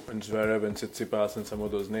dove in Zverev and Tsitsipas and some of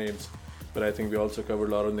those names, but I think we also covered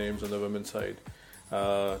a lot of names on the women's side.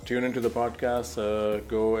 Tune into the podcast.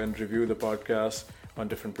 Go and review the podcast on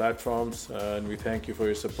different platforms, and we thank you for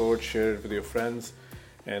your support. Share it with your friends.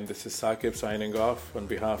 And this is Saqib signing off on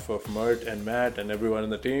behalf of Mert and Matt and everyone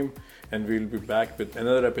in the team. And we'll be back with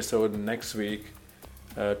another episode next week,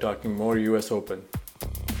 talking more US Open.